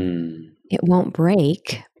 It won't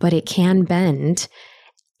break, but it can bend,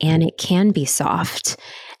 and it can be soft,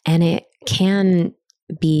 and it can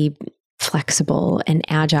be flexible and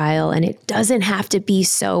agile, and it doesn't have to be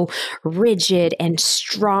so rigid and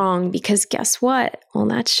strong, because guess what? Well,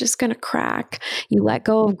 that's just going to crack. You let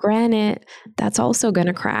go of granite, that's also going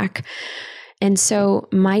to crack. And so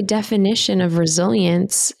my definition of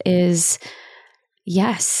resilience is,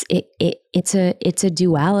 yes, it's a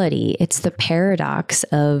duality. It's the paradox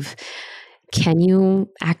of, can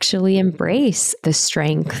you actually embrace the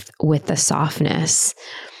strength with the softness,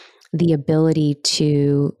 the ability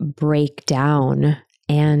to break down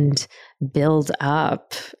and build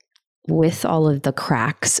up with all of the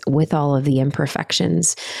cracks, with all of the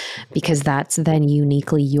imperfections, because that's then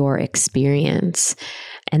uniquely your experience.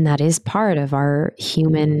 And that is part of our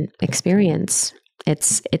human experience.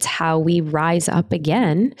 It's how we rise up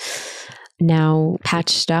again, now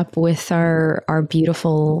patched up with our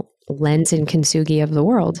beautiful lens and kintsugi of the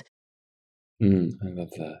world. I love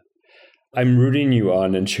that. I'm rooting you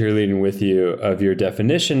on and cheerleading with you of your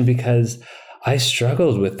definition, because I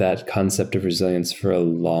struggled with that concept of resilience for a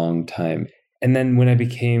long time. And then when I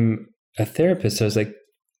became a therapist, I was like,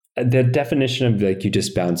 the definition of like, you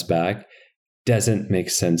just bounce back doesn't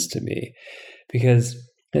make sense to me. Because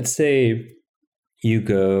let's say you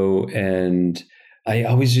go, and I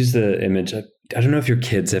always use the image of, I don't know if your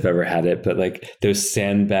kids have ever had it, but like those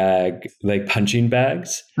sandbag, like punching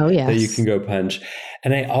bags. Oh, yes. That you can go punch.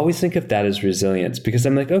 And I always think of that as resilience, because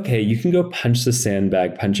I'm like, okay, you can go punch the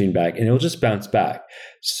sandbag punching bag and it'll just bounce back.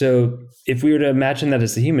 So if we were to imagine that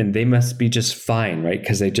as a human, they must be just fine, right?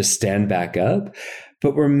 Because they just stand back up.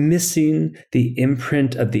 But we're missing the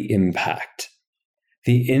imprint of the impact,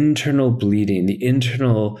 the internal bleeding, the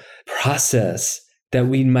internal process that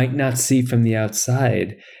we might not see from the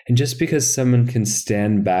outside. And just because someone can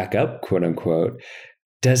stand back up, quote unquote,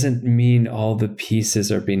 doesn't mean all the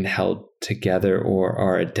pieces are being held together or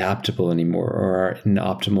are adaptable anymore or are in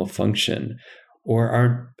optimal function or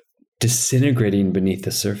aren't disintegrating beneath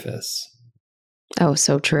the surface. Oh,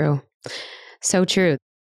 so true. So true.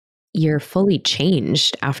 You're fully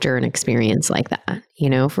changed after an experience like that.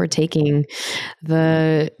 If we're taking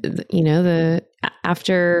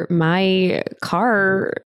after my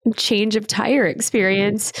car change of tire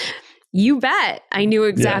experience, you bet I knew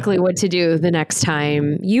exactly what to do the next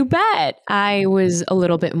time. You bet I was a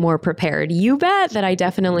little bit more prepared. You bet that I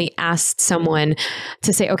definitely asked someone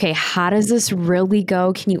to say, okay, how does this really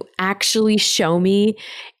go? Can you actually show me?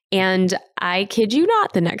 And I kid you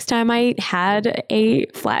not, the next time I had a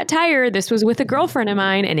flat tire, this was with a girlfriend of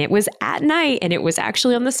mine, and it was at night, and it was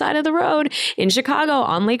actually on the side of the road in Chicago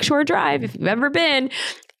on Lakeshore Drive, if you've ever been.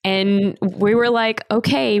 And we were like,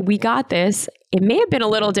 okay, we got this. It may have been a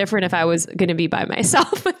little different if I was going to be by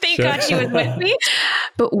myself, but thank God she was with me.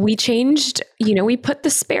 But we changed, we put the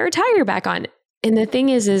spare tire back on. And the thing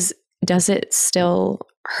is does it still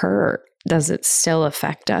hurt? Does it still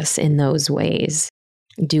affect us in those ways?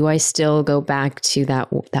 Do I still go back to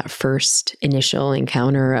that first initial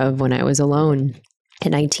encounter of when I was alone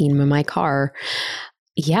at 19 in my car?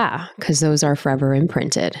 Yeah, because those are forever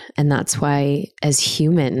imprinted. And that's why as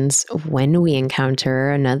humans, when we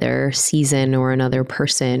encounter another season or another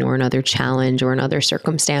person or another challenge or another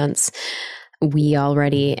circumstance, we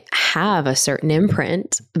already have a certain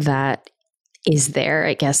imprint that is there.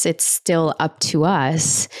 I guess it's still up to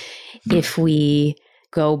us if we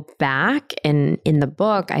go back. And in the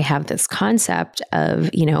book, I have this concept of,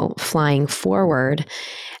 flying forward.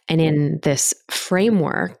 And in this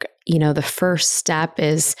framework, the first step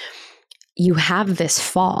is you have this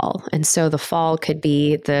fall. And so the fall could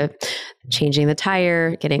be the changing the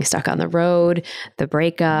tire, getting stuck on the road, the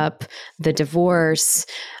breakup, the divorce,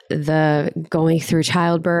 the going through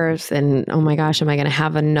childbirth. And oh my gosh, am I going to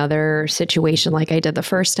have another situation like I did the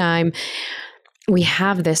first time? We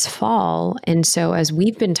have this fall. And so as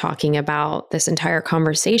we've been talking about this entire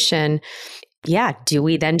conversation, do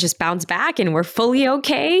we then just bounce back and we're fully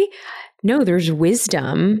okay? No, there's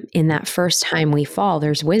wisdom in that first time we fall.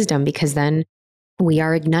 There's wisdom because then we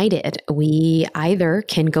are ignited. We either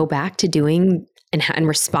can go back to doing and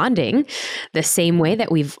responding the same way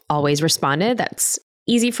that we've always responded. That's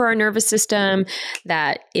easy for our nervous system.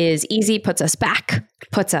 That is easy, puts us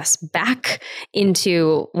back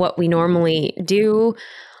into what we normally do.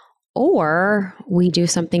 Or we do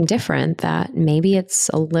something different that maybe it's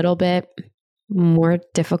a little bit more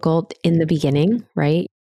difficult in the beginning, right?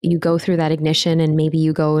 You go through that ignition and maybe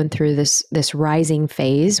you go in through this rising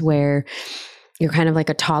phase where you're kind of like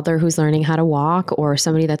a toddler who's learning how to walk or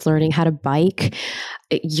somebody that's learning how to bike,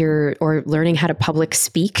 or learning how to public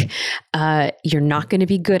speak. You're not going to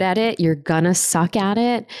be good at it. You're going to suck at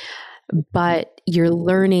it, but you're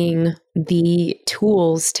learning the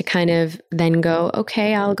tools to kind of then go,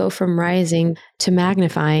 okay, I'll go from rising to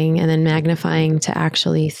magnifying and then magnifying to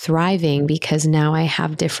actually thriving because now I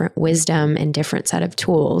have different wisdom and different set of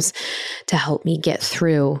tools to help me get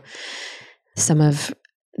through some of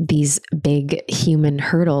these big human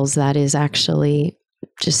hurdles that is actually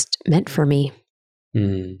just meant for me.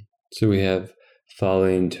 So we have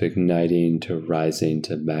falling to igniting to rising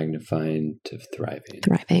to magnifying to thriving.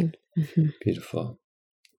 Thriving. Mm-hmm. Beautiful.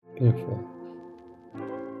 Beautiful.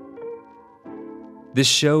 This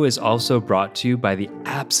show is also brought to you by the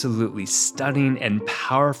absolutely stunning and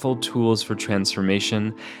powerful tools for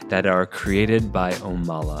transformation that are created by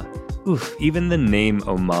Omala. Oof, even the name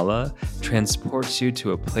Omala transports you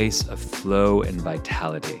to a place of flow and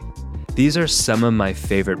vitality. These are some of my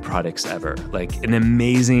favorite products ever, like an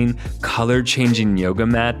amazing color-changing yoga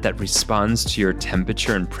mat that responds to your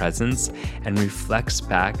temperature and presence and reflects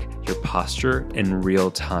back your posture in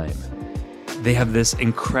real time. They have this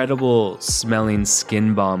incredible smelling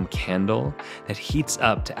skin balm candle that heats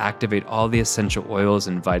up to activate all the essential oils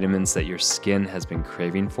and vitamins that your skin has been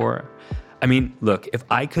craving for. I mean, look, if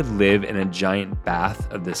I could live in a giant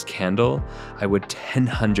bath of this candle, I would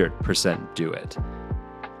 100% do it.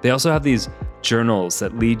 They also have these journals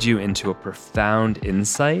that lead you into a profound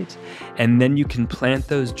insight, and then you can plant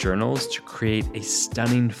those journals to create a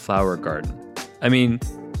stunning flower garden. I mean,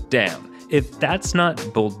 damn, if that's not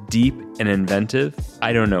both deep and inventive,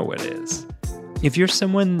 I don't know what is. If you're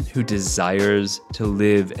someone who desires to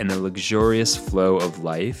live in a luxurious flow of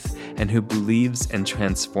life and who believes in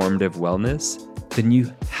transformative wellness, then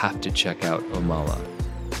you have to check out Omala.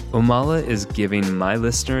 Omala is giving my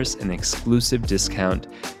listeners an exclusive discount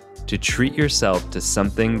to treat yourself to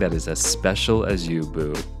something that is as special as you,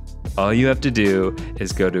 boo. All you have to do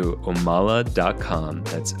is go to omala.com.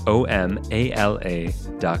 That's OMALA.com.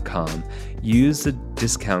 Use the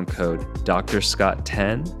discount code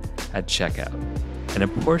DrScott10 at checkout. And a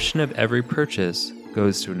portion of every purchase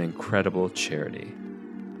goes to an incredible charity.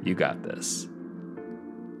 You got this.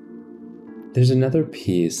 There's another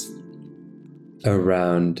piece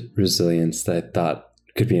around resilience that I thought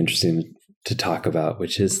could be interesting to talk about,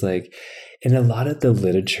 which is like, in a lot of the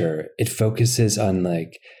literature, it focuses on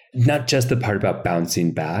like, not just the part about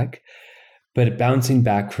bouncing back, but bouncing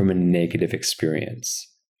back from a negative experience.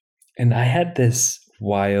 And I had this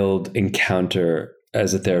wild encounter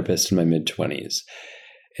as a therapist in my mid-20s,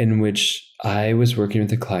 in which I was working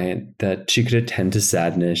with a client that she could attend to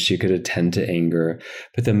sadness, she could attend to anger,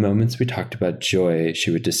 but the moments we talked about joy, she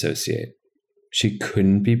would dissociate. She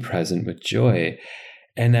couldn't be present with joy.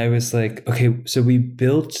 And I was like, okay, so we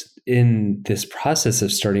built in this process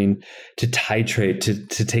of starting to titrate,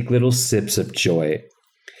 to take little sips of joy,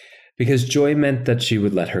 because joy meant that she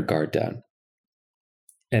would let her guard down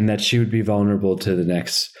and that she would be vulnerable to the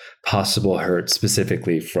next possible hurt,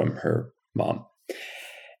 specifically from her mom.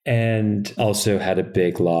 And also had a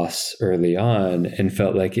big loss early on and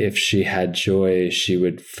felt like if she had joy, she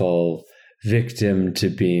would fall victim to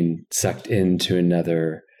being sucked into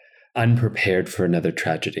another, unprepared for another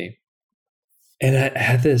tragedy. And I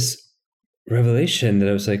had this revelation that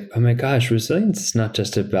I was like, oh my gosh, resilience is not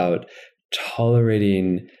just about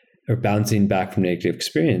tolerating or bouncing back from negative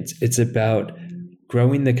experience. It's about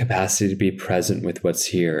growing the capacity to be present with what's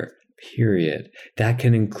here, period. That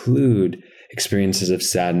can include experiences of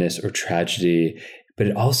sadness or tragedy, but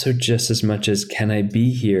it also just as much as, can I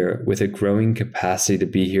be here with a growing capacity to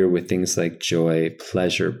be here with things like joy,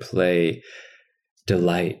 pleasure, play,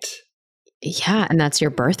 delight. Yeah. And that's your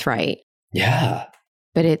birthright. Yeah.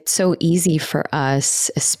 But it's so easy for us,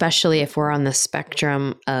 especially if we're on the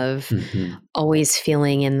spectrum of always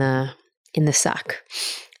feeling in the suck,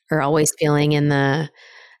 or always feeling in the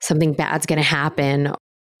something bad's going to happen,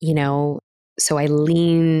 you know. So I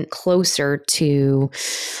lean closer to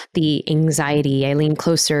the anxiety. I lean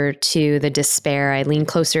closer to the despair. I lean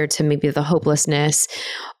closer to maybe the hopelessness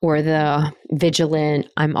or the vigilant.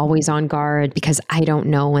 I'm always on guard because I don't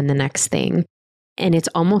know when the next thing. And it's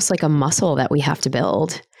almost like a muscle that we have to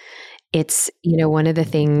build. It's, you know, one of the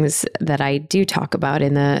things that I do talk about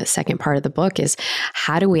in the second part of the book is,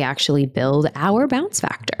 how do we actually build our bounce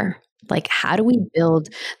factor? Like, how do we build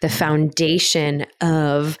the foundation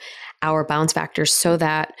of our bounce factor so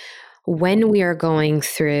that when we are going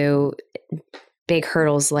through big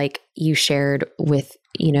hurdles like you shared with,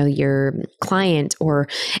 you know, your client or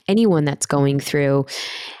anyone that's going through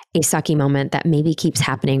a sucky moment that maybe keeps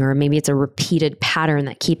happening, or maybe it's a repeated pattern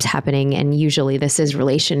that keeps happening. And usually this is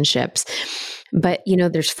relationships. But, you know,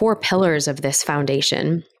 there's 4 pillars of this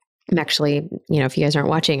foundation. I'm actually, you know, if you guys aren't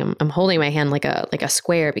watching, I'm holding my hand like a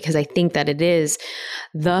square, because I think that it is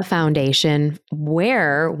the foundation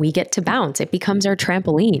where we get to bounce. It becomes our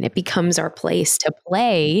trampoline. It becomes our place to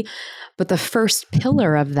play. But the first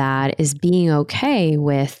pillar of that is being okay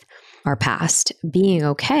with our past, being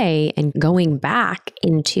okay and going back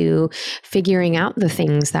into figuring out the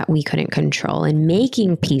things that we couldn't control and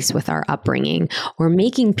making peace with our upbringing or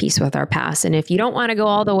making peace with our past. And if you don't want to go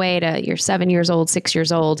all the way to you're 7 years old, 6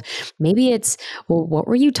 years old, maybe it's, well, what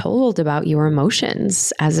were you told about your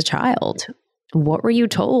emotions as a child? What were you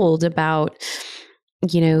told about,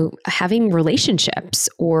 you know, having relationships,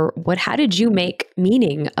 or how did you make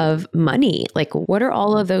meaning of money? Like, what are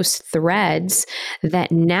all of those threads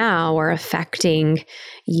that now are affecting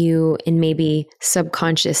you in maybe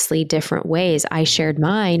subconsciously different ways? I shared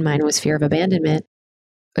mine. Mine was fear of abandonment.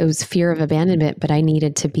 It was fear of abandonment, but I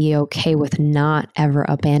needed to be okay with not ever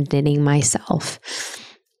abandoning myself.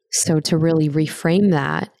 So to really reframe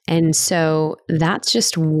that. And so that's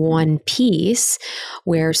just one piece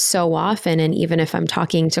where so often, and even if I'm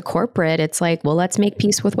talking to corporate, it's like, well, let's make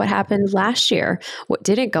peace with what happened last year. What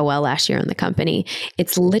didn't go well last year in the company?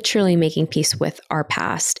 It's literally making peace with our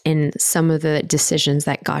past and some of the decisions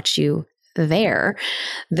that got you there.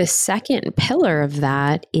 The second pillar of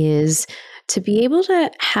that is to be able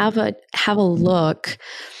to have a look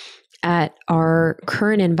at our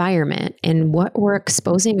current environment and what we're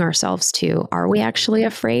exposing ourselves to. Are we actually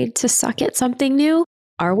afraid to suck at something new?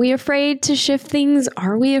 Are we afraid to shift things?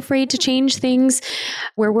 Are we afraid to change things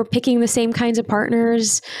where we're picking the same kinds of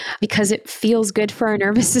partners because it feels good for our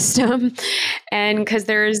nervous system and because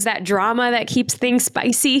there's that drama that keeps things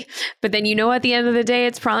spicy, but then you know at the end of the day,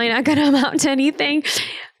 it's probably not going to amount to anything.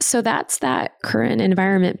 So that's that current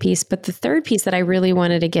environment piece. But the third piece that I really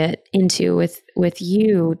wanted to get into with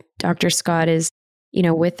you, Dr. Scott, is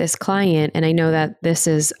with this client, and I know that this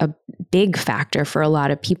is a big factor for a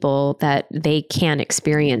lot of people, that they can't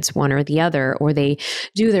experience one or the other, or they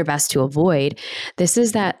do their best to avoid. This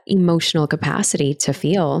is that emotional capacity to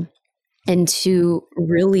feel and to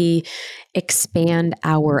really expand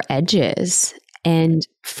our edges. And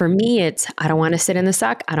for me, it's, I don't want to sit in the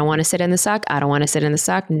suck. I don't want to sit in the suck. I don't want to sit in the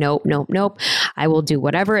suck. Nope, nope, nope. I will do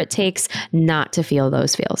whatever it takes not to feel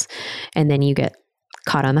those feels. And then you get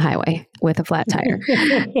caught on the highway with a flat tire.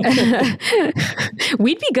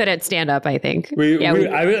 We'd be good at stand up, I think.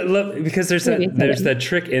 I would love, because there's that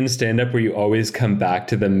trick in stand up where you always come back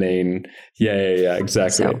to the main. Yeah,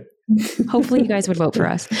 exactly. So, hopefully you guys would vote for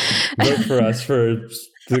us. Vote for us for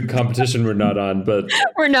the competition we're not on, but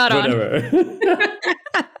we're not whatever.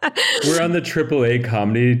 We're on the AAA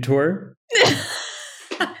comedy tour.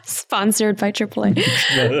 Sponsored by AAA.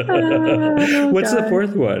 What's the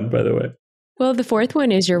fourth one, by the way? Well, the fourth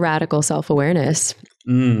one is your radical self-awareness,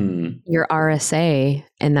 your RSA,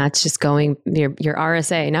 and that's just going your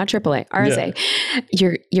RSA, not AAA, RSA.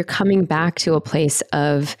 Yeah. You're coming back to a place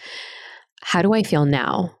of, how do I feel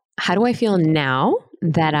now? How do I feel now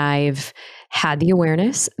that I've had the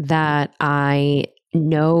awareness, that I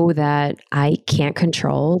know that I can't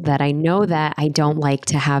control, that I know that I don't like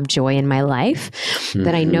to have joy in my life,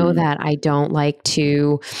 that I know that I don't like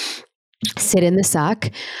to sit in the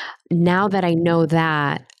suck. Now that I know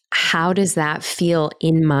that, how does that feel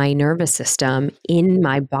in my nervous system, in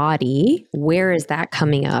my body? Where is that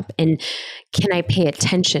coming up? And can I pay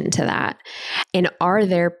attention to that? And are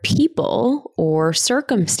there people or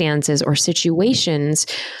circumstances or situations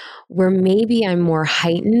where maybe I'm more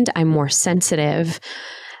heightened, I'm more sensitive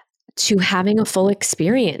to having a full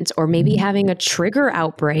experience, or maybe having a trigger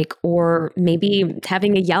outbreak, or maybe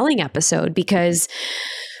having a yelling episode because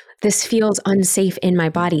this feels unsafe in my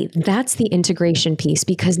body? That's the integration piece,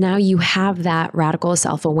 because now you have that radical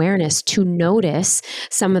self-awareness to notice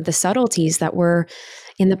some of the subtleties that were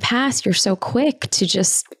in the past. You're so quick to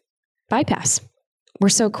just bypass. We're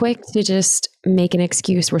so quick to just make an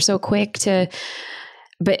excuse. We're so quick to,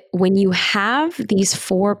 but when you have these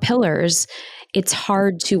 4 pillars, it's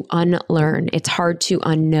hard to unlearn. It's hard to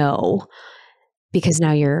unknow, because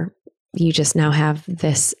now you just now have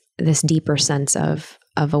this deeper sense of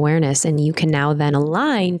awareness, and you can now then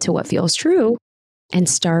align to what feels true and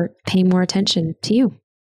start paying more attention to you.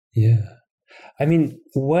 Yeah. I mean,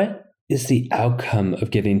 what is the outcome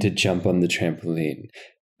of getting to jump on the trampoline?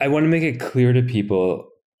 I want to make it clear to people.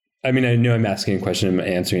 I mean, I know I'm asking a question, I'm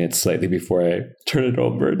answering it slightly before I turn it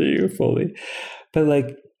over to you fully. But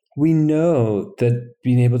like, we know that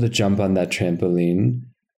being able to jump on that trampoline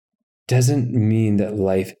doesn't mean that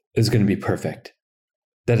life is going to be perfect.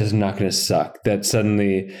 That is not going to suck, that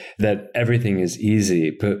suddenly that everything is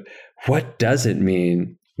easy. But what does it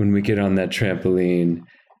mean when we get on that trampoline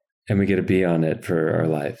and we get to be on it for our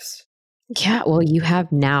lives? Yeah, well, you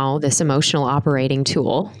have now this emotional operating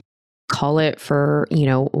tool. Call it for,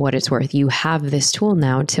 what it's worth. You have this tool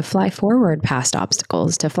now to fly forward past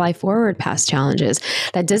obstacles, to fly forward past challenges.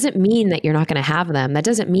 That doesn't mean that you're not going to have them. That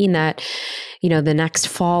doesn't mean that, the next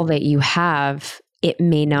fall that you have, it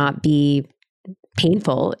may not be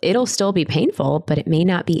painful. It'll still be painful, but it may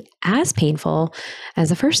not be as painful as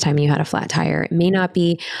the first time you had a flat tire. It may not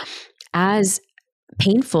be as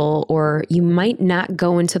painful, or you might not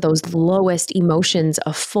go into those lowest emotions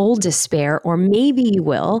of full despair, or maybe you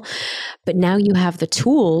will, but now you have the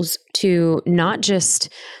tools to not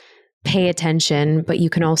just pay attention, but you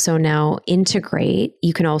can also now integrate.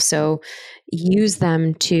 You can also use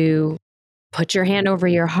them to put your hand over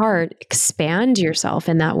your heart, expand yourself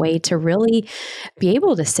in that way to really be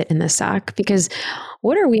able to sit in the suck. Because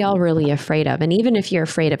what are we all really afraid of? And even if you're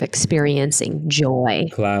afraid of experiencing joy.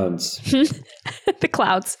 Clowns. The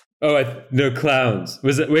clouds. Oh, no, clowns.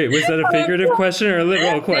 Was that a figurative question or a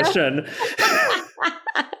literal question?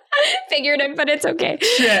 Figurative, but it's okay.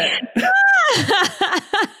 Shit.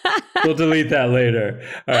 We'll delete that later.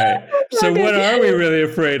 All right. So what are we really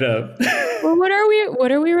afraid of? Well, what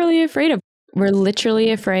are we really afraid of? We're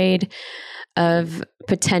literally afraid of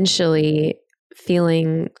potentially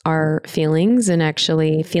feeling our feelings and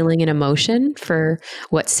actually feeling an emotion for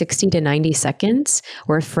 60 to 90 seconds.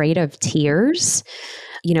 We're afraid of tears.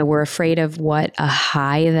 We're afraid of what a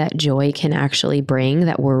high that joy can actually bring,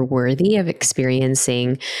 that we're worthy of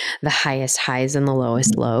experiencing the highest highs and the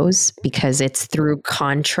lowest lows, because it's through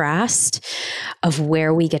contrast of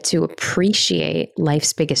where we get to appreciate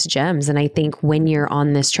life's biggest gems. And I think when you're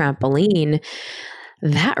on this trampoline,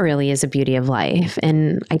 that really is a beauty of life.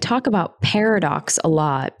 And I talk about paradox a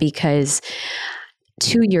lot, because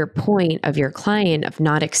to your point of your client of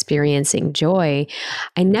not experiencing joy,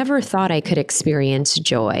 I never thought I could experience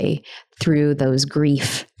joy through those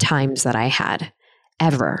grief times that I had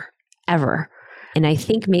ever. And I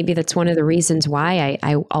think maybe that's one of the reasons why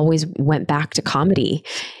I always went back to comedy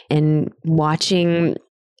and watching,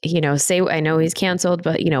 say, I know he's canceled,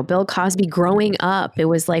 but, Bill Cosby growing up, it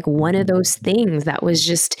was like one of those things that was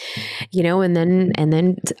just, and then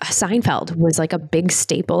Seinfeld was like a big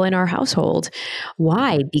staple in our household.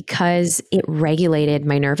 Why? Because it regulated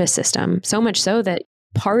my nervous system so much so that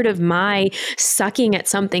part of my sucking at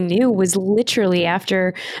something new was literally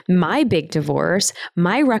after my big divorce,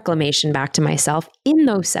 my reclamation back to myself. In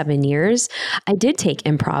those 7 years, I did take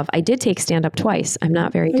improv. I did take stand-up twice. I'm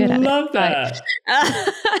not very good at it. I love that.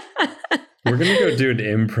 We're going to go do an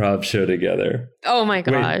improv show together. Oh my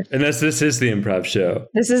gosh. Wait, and this is the improv show.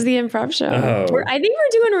 This is the improv show. Oh. I think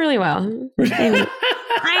we're doing really well.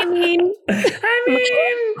 I mean,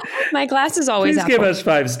 my glass is always Please give us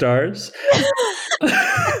 5 stars.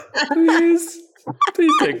 Please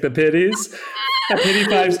take the pities. A pity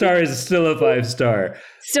 5-star is still a 5-star.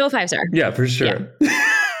 Still a 5-star. Yeah, for sure. Yeah.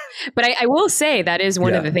 But I will say that is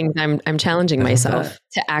one of the things I'm challenging myself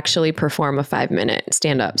to actually perform a 5-minute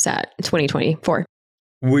stand-up set in 2024.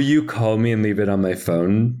 Will you call me and leave it on my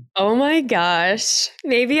phone? Oh my gosh.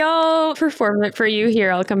 Maybe I'll perform it for you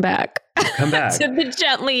here. I'll come back. Come back. To the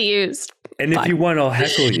Gently Used. And if you want, I'll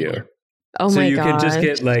heckle you. Oh my god. So you can just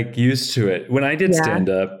get like used to it. When I did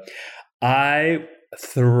stand-up, I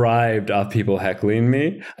thrived off people heckling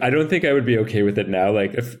me. I don't think I would be okay with it now.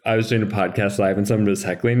 Like if I was doing a podcast live and someone was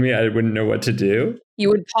heckling me, I wouldn't know what to do. You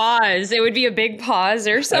would pause. It would be a big pause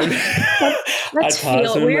or something. Let's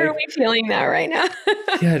feel. Where are we feeling that right now?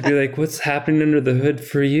 Yeah, I'd be like, what's happening under the hood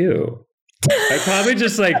for you? I'd probably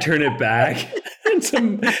just like turn it back in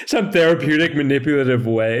some therapeutic, manipulative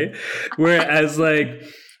way. Whereas like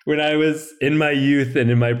when I was in my youth and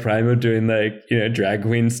in my prime of doing like, drag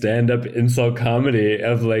queen stand-up insult comedy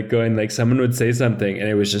of like going like someone would say something and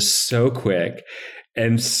it was just so quick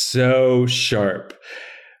and so sharp.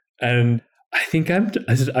 And I think I'm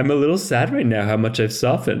a little sad right now how much I've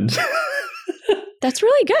softened. That's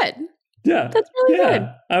really good. Yeah. That's really good.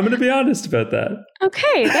 I'm going to be honest about that.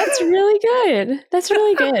 Okay. That's really good. That's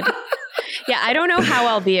really good. Yeah. I don't know how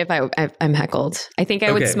I'll be if I'm heckled. I think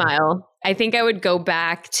I would smile. I think I would go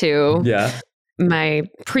back to my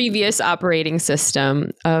previous operating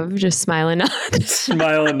system of just smile and nod.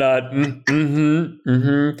 Smile and nod. Mm-hmm.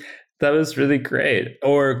 Mm-hmm. That was really great.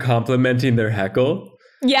 Or complimenting their heckle.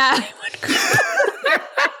 Yeah.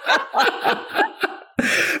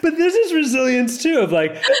 But this is resilience too, of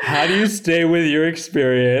like, how do you stay with your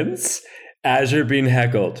experience as you're being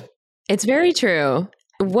heckled? It's very true.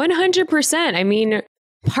 100%. I mean,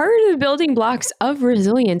 part of the building blocks of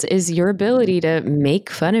resilience is your ability to make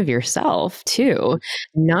fun of yourself too,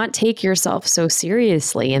 not take yourself so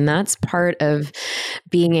seriously. And that's part of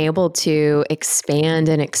being able to expand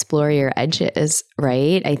and explore your edges,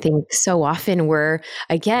 right? I think so often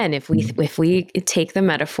again, if we take the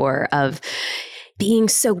metaphor of being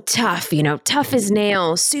so tough, tough as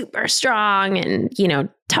nails, super strong, and,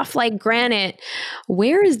 tough like granite.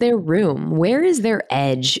 Where is there room? Where is there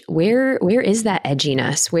edge? Where is that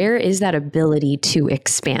edginess? Where is that ability to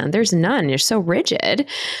expand? There's none. You're so rigid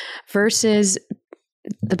versus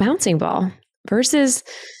the bouncing ball, versus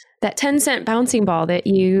that 10-cent bouncing ball that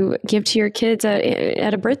you give to your kids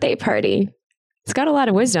at a birthday party. It's got a lot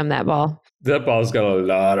of wisdom, that ball. That ball's got a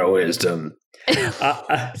lot of wisdom.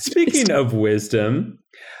 Speaking of wisdom,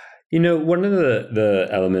 one of the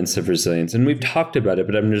elements of resilience, and we've talked about it,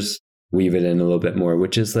 but I'm just weave it in a little bit more,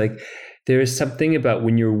 which is like, there is something about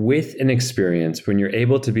when you're with an experience, when you're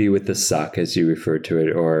able to be with the suck, as you refer to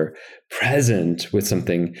it, or present with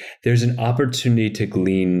something, there's an opportunity to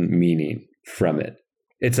glean meaning from it.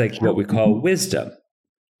 It's like what we call wisdom.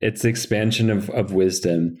 It's the expansion of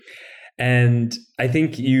wisdom. And I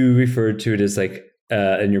think you referred to it as like,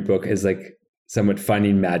 in your book, as like, somewhat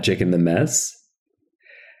finding magic in the mess.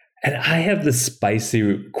 And I have the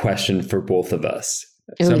spicy question for both of us.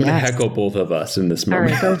 So I'm going to heckle both of us in this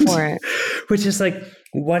moment. All right, go for it. Which is like,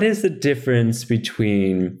 what is the difference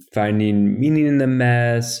between finding meaning in the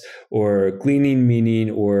mess or gleaning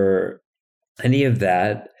meaning or any of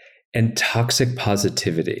that and toxic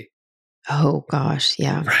positivity? Oh gosh,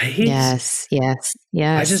 yeah. Right? Yes. Yes.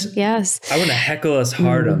 I want to heckle us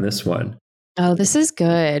hard on this one. Oh, this is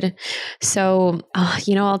good. So,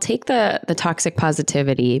 I'll take the toxic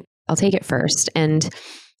positivity. I'll take it first. And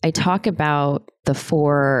I talk about the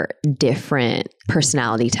 4 different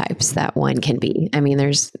personality types that one can be. I mean,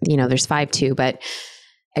 there's 5 too, but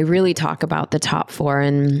I really talk about the top 4.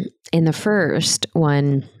 And in the first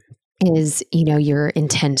one is, your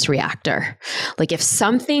intense reactor. Like if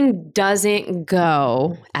something doesn't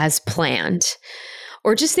go as planned,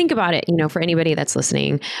 or just think about it, for anybody that's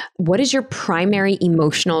listening, what is your primary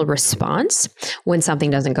emotional response when something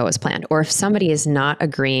doesn't go as planned? Or if somebody is not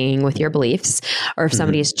agreeing with your beliefs, or if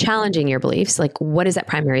somebody is challenging your beliefs, like what is that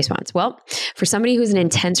primary response? Well, for somebody who's an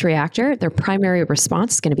intense reactor, their primary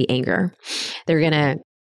response is going to be anger. They're going to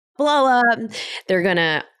blow up. They're going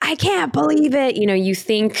to, I can't believe it. You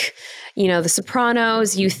think, The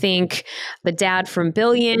Sopranos, you think the dad from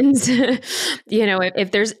Billions,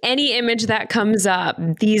 if there's any image that comes up,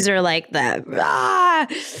 these are like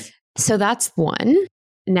So that's one.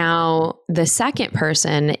 Now, the second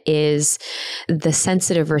person is the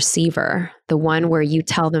sensitive receiver, the one where you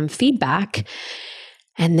tell them feedback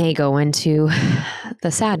and they go into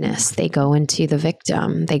the sadness. They go into the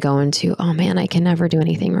victim. They go into, oh man, I can never do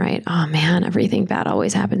anything right. Oh man, everything bad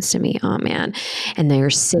always happens to me. Oh man. And they're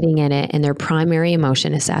sitting in it and their primary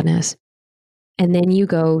emotion is sadness. And then you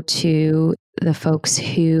go to the folks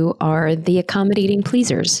who are the accommodating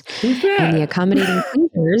pleasers. And the accommodating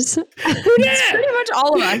pleasers, it's pretty much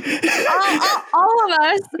all of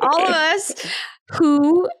us. All of us.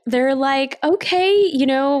 Who they're like, okay,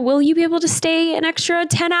 will you be able to stay an extra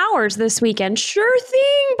 10 hours this weekend? Sure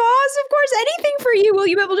thing, boss. Of course, anything for you. Will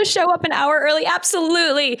you be able to show up an hour early?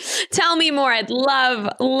 Absolutely. Tell me more. I'd love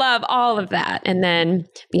all of that. And then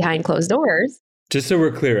behind closed doors. Just so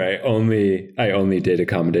we're clear, I only date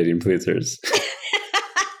accommodating pleasers.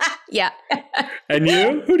 Yeah. And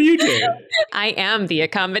you? Who do you date? I am the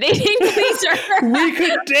accommodating pleaser. We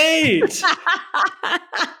could date.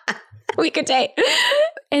 We could date.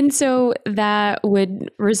 And so that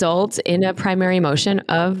would result in a primary emotion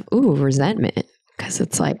of, resentment. Because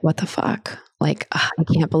it's like, what the fuck? Like, I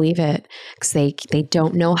can't believe it. Because they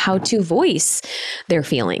don't know how to voice their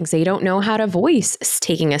feelings. They don't know how to voice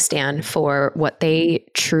taking a stand for what their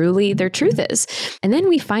truth is. And then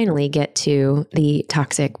we finally get to the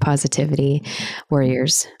toxic positivity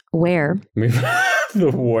warriors, where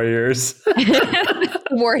the warriors.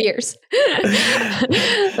 Warriors.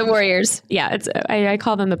 The warriors. Yeah, I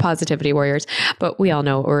call them the positivity warriors, but we all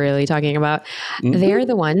know what we're really talking about. Mm-hmm. They're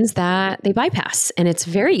the ones that they bypass, and it's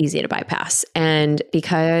very easy to bypass. And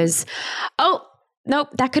because, nope,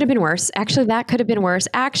 that could have been worse. Actually, that could have been worse.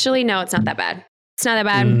 Actually, no, it's not that bad. It's not that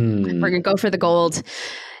bad. We're going to go for the gold.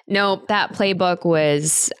 Nope, that playbook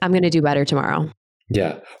was, I'm going to do better tomorrow.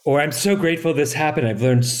 Yeah. Or I'm so grateful this happened. I've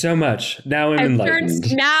learned so much. Now I'm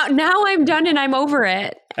enlightened. Now I'm done and I'm over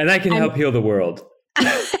it. And I can help heal the world.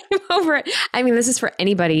 I'm over it. I mean, this is for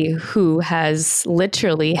anybody who has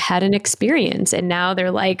literally had an experience and now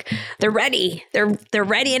they're ready. They're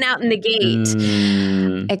ready and out in the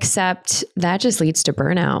gate. Except that just leads to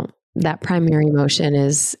burnout. That primary emotion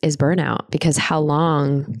is burnout, because how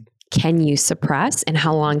long can you suppress and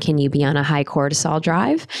how long can you be on a high cortisol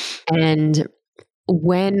drive? And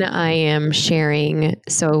when I am sharing,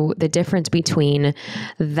 so the difference between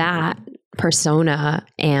that persona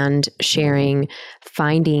and sharing,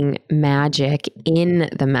 finding magic in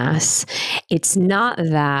the mess, it's not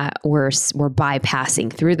that we're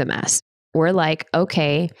bypassing through the mess. We're like,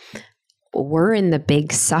 okay, we're in the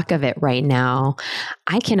big suck of it right now.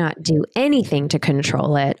 I cannot do anything to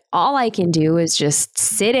control it. All I can do is just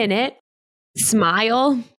sit in it,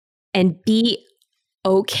 smile, and be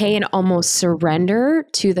okay and almost surrender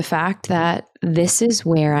to the fact that this is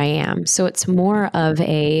where I am. So it's more of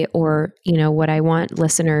what I want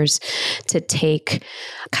listeners to take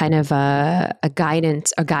kind of a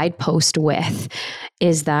guidepost with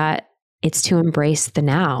is that it's to embrace the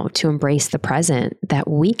now, to embrace the present, that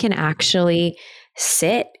we can actually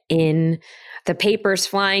sit in the papers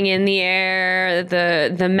flying in the air,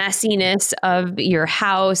 the messiness of your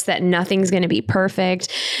house, that nothing's going to be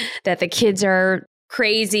perfect, that the kids are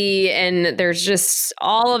crazy and there's just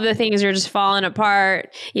all of the things are just falling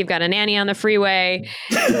apart. You've got a nanny on the freeway.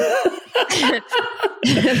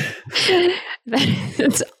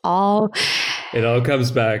 It's all. It all comes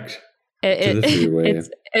back to the freeway.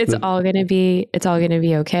 It's all gonna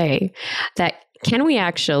be okay. That can we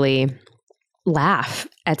actually laugh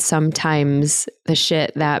at sometimes the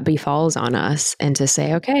shit that befalls on us and to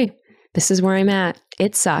say, okay, this is where I'm at.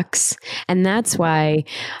 It sucks. And that's why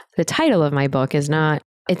the title of my book is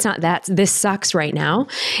it's not that this sucks right now.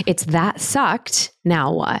 It's that sucked.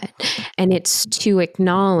 Now what? And it's to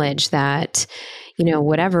acknowledge that,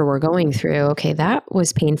 whatever we're going through, okay, that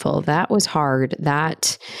was painful. That was hard.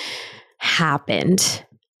 That happened.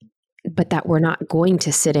 but that we're not going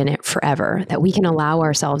to sit in it forever, that we can allow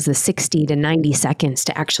ourselves the 60 to 90 seconds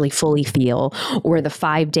to actually fully feel, or the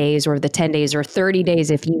 5 days or the 10 days or 30 days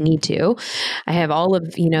if you need to. I have all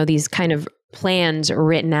of, these kind of plans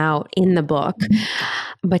written out in the book,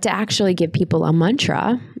 but to actually give people a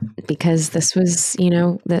mantra, because this was,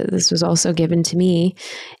 this was also given to me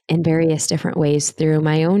in various different ways through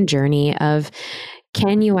my own journey of,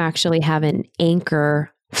 can you actually have an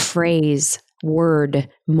anchor phrase, word,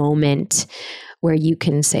 moment where you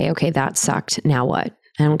can say, okay, that sucked. Now what?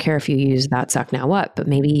 I don't care if you use that sucked. Now what? But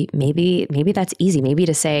maybe that's easy. Maybe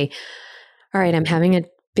to say, all right, I'm having a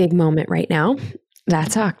big moment right now.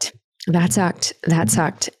 That sucked. That sucked. That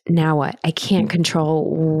sucked. Now what? I can't control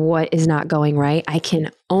what is not going right. I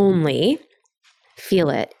can only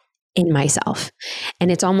feel it in myself.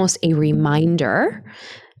 And it's almost a reminder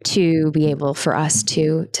to be able for us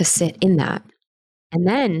to sit in that. And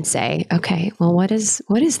then say, okay, well, what is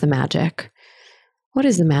the magic? What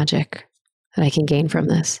is the magic that I can gain from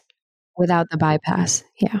this without the bypass?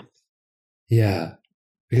 Yeah. Yeah.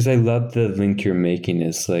 Because I love the link you're making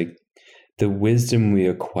is like the wisdom we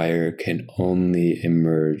acquire can only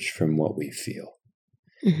emerge from what we feel.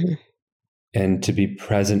 Mm-hmm. And to be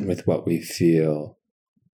present with what we feel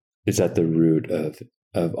is at the root of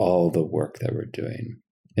all the work that we're doing.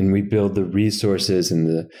 And we build the resources and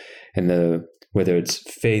the whether it's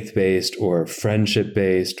faith-based or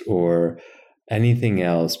friendship-based or anything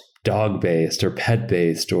else, dog-based or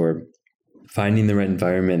pet-based, or finding the right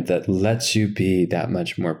environment that lets you be that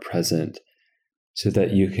much more present so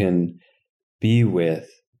that you can be with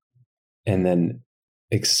and then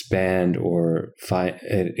expand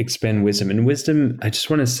expand wisdom. And wisdom, I just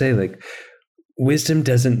want to say, like, wisdom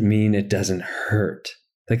doesn't mean it doesn't hurt.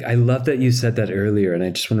 Like, I love that you said that earlier, and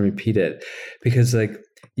I just want to repeat it because, like,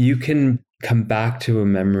 you can come back to a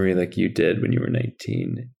memory like you did when you were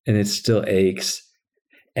 19 and it still aches,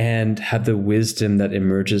 and have the wisdom that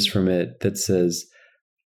emerges from it that says,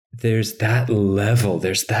 there's that level,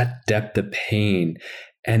 there's that depth of pain,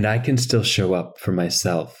 and I can still show up for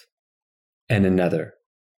myself and another.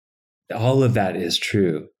 All of that is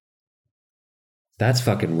true. That's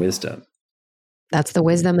fucking wisdom. That's the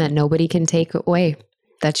wisdom that nobody can take away.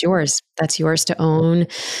 That's yours. That's yours to own.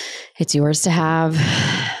 It's yours to have.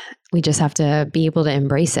 We just have to be able to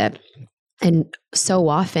embrace it. And so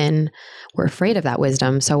often we're afraid of that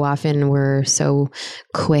wisdom. So often we're so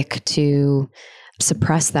quick to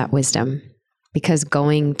suppress that wisdom, because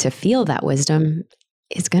going to feel that wisdom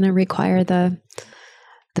is going to require the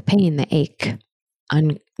pain, the ache,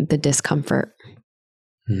 the discomfort.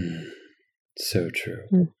 So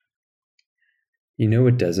true. You know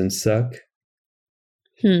what doesn't suck?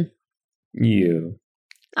 You.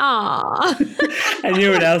 Aww. And you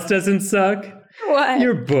know what else doesn't suck? What?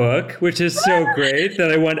 Your book, which is so great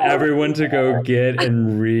that I want everyone to go get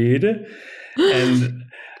and read. And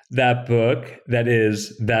that book,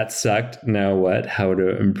 That Sucked, Now What? How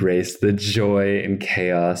to Embrace the Joy and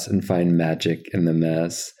Chaos and Find Magic in the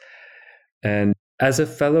Mess. And as a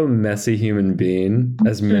fellow messy human being,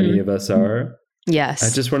 as many of us are, yes,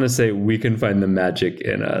 I just want to say we can find the magic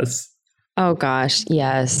in us. Oh gosh,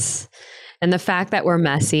 yes. And the fact that we're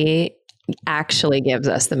messy actually gives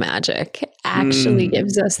us the magic.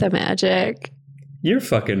 Gives us the magic. You're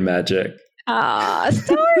fucking magic. So are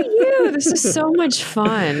you. This is so much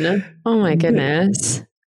fun. Oh my goodness.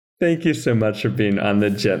 Thank you so much for being on The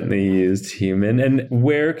Gently Used Human. And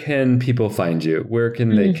where can people find you? Where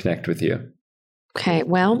can they connect with you? Okay,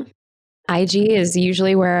 well, IG is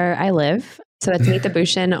usually where I live. So that's Neeta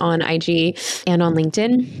Bhushan on IG and on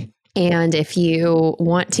LinkedIn. And if you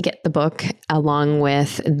want to get the book along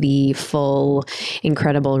with the full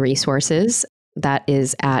incredible resources, that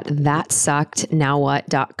is at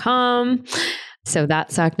thatsuckednowwhat.com. So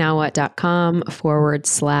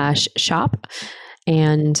thatsuckednowwhat.com/shop,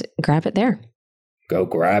 and grab it there. Go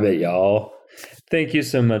grab it, y'all. Thank you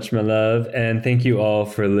so much, my love. And thank you all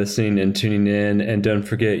for listening and tuning in. And don't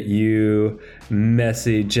forget, you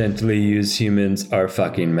messy, gently used humans are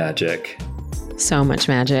fucking magic. So much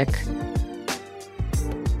magic.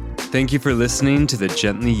 Thank you for listening to the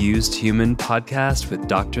Gently Used Human podcast with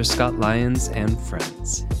Dr. Scott Lyons and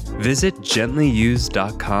friends. Visit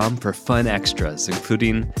gentlyused.com for fun extras,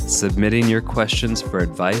 including submitting your questions for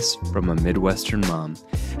advice from a Midwestern mom.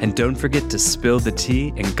 And don't forget to spill the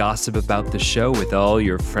tea and gossip about the show with all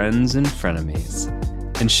your friends and frenemies.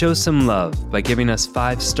 And show some love by giving us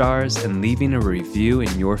 5 stars and leaving a review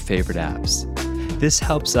in your favorite apps. This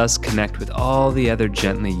helps us connect with all the other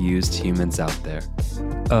gently used humans out there.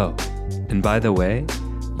 Oh, and by the way,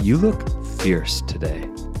 you look fierce today.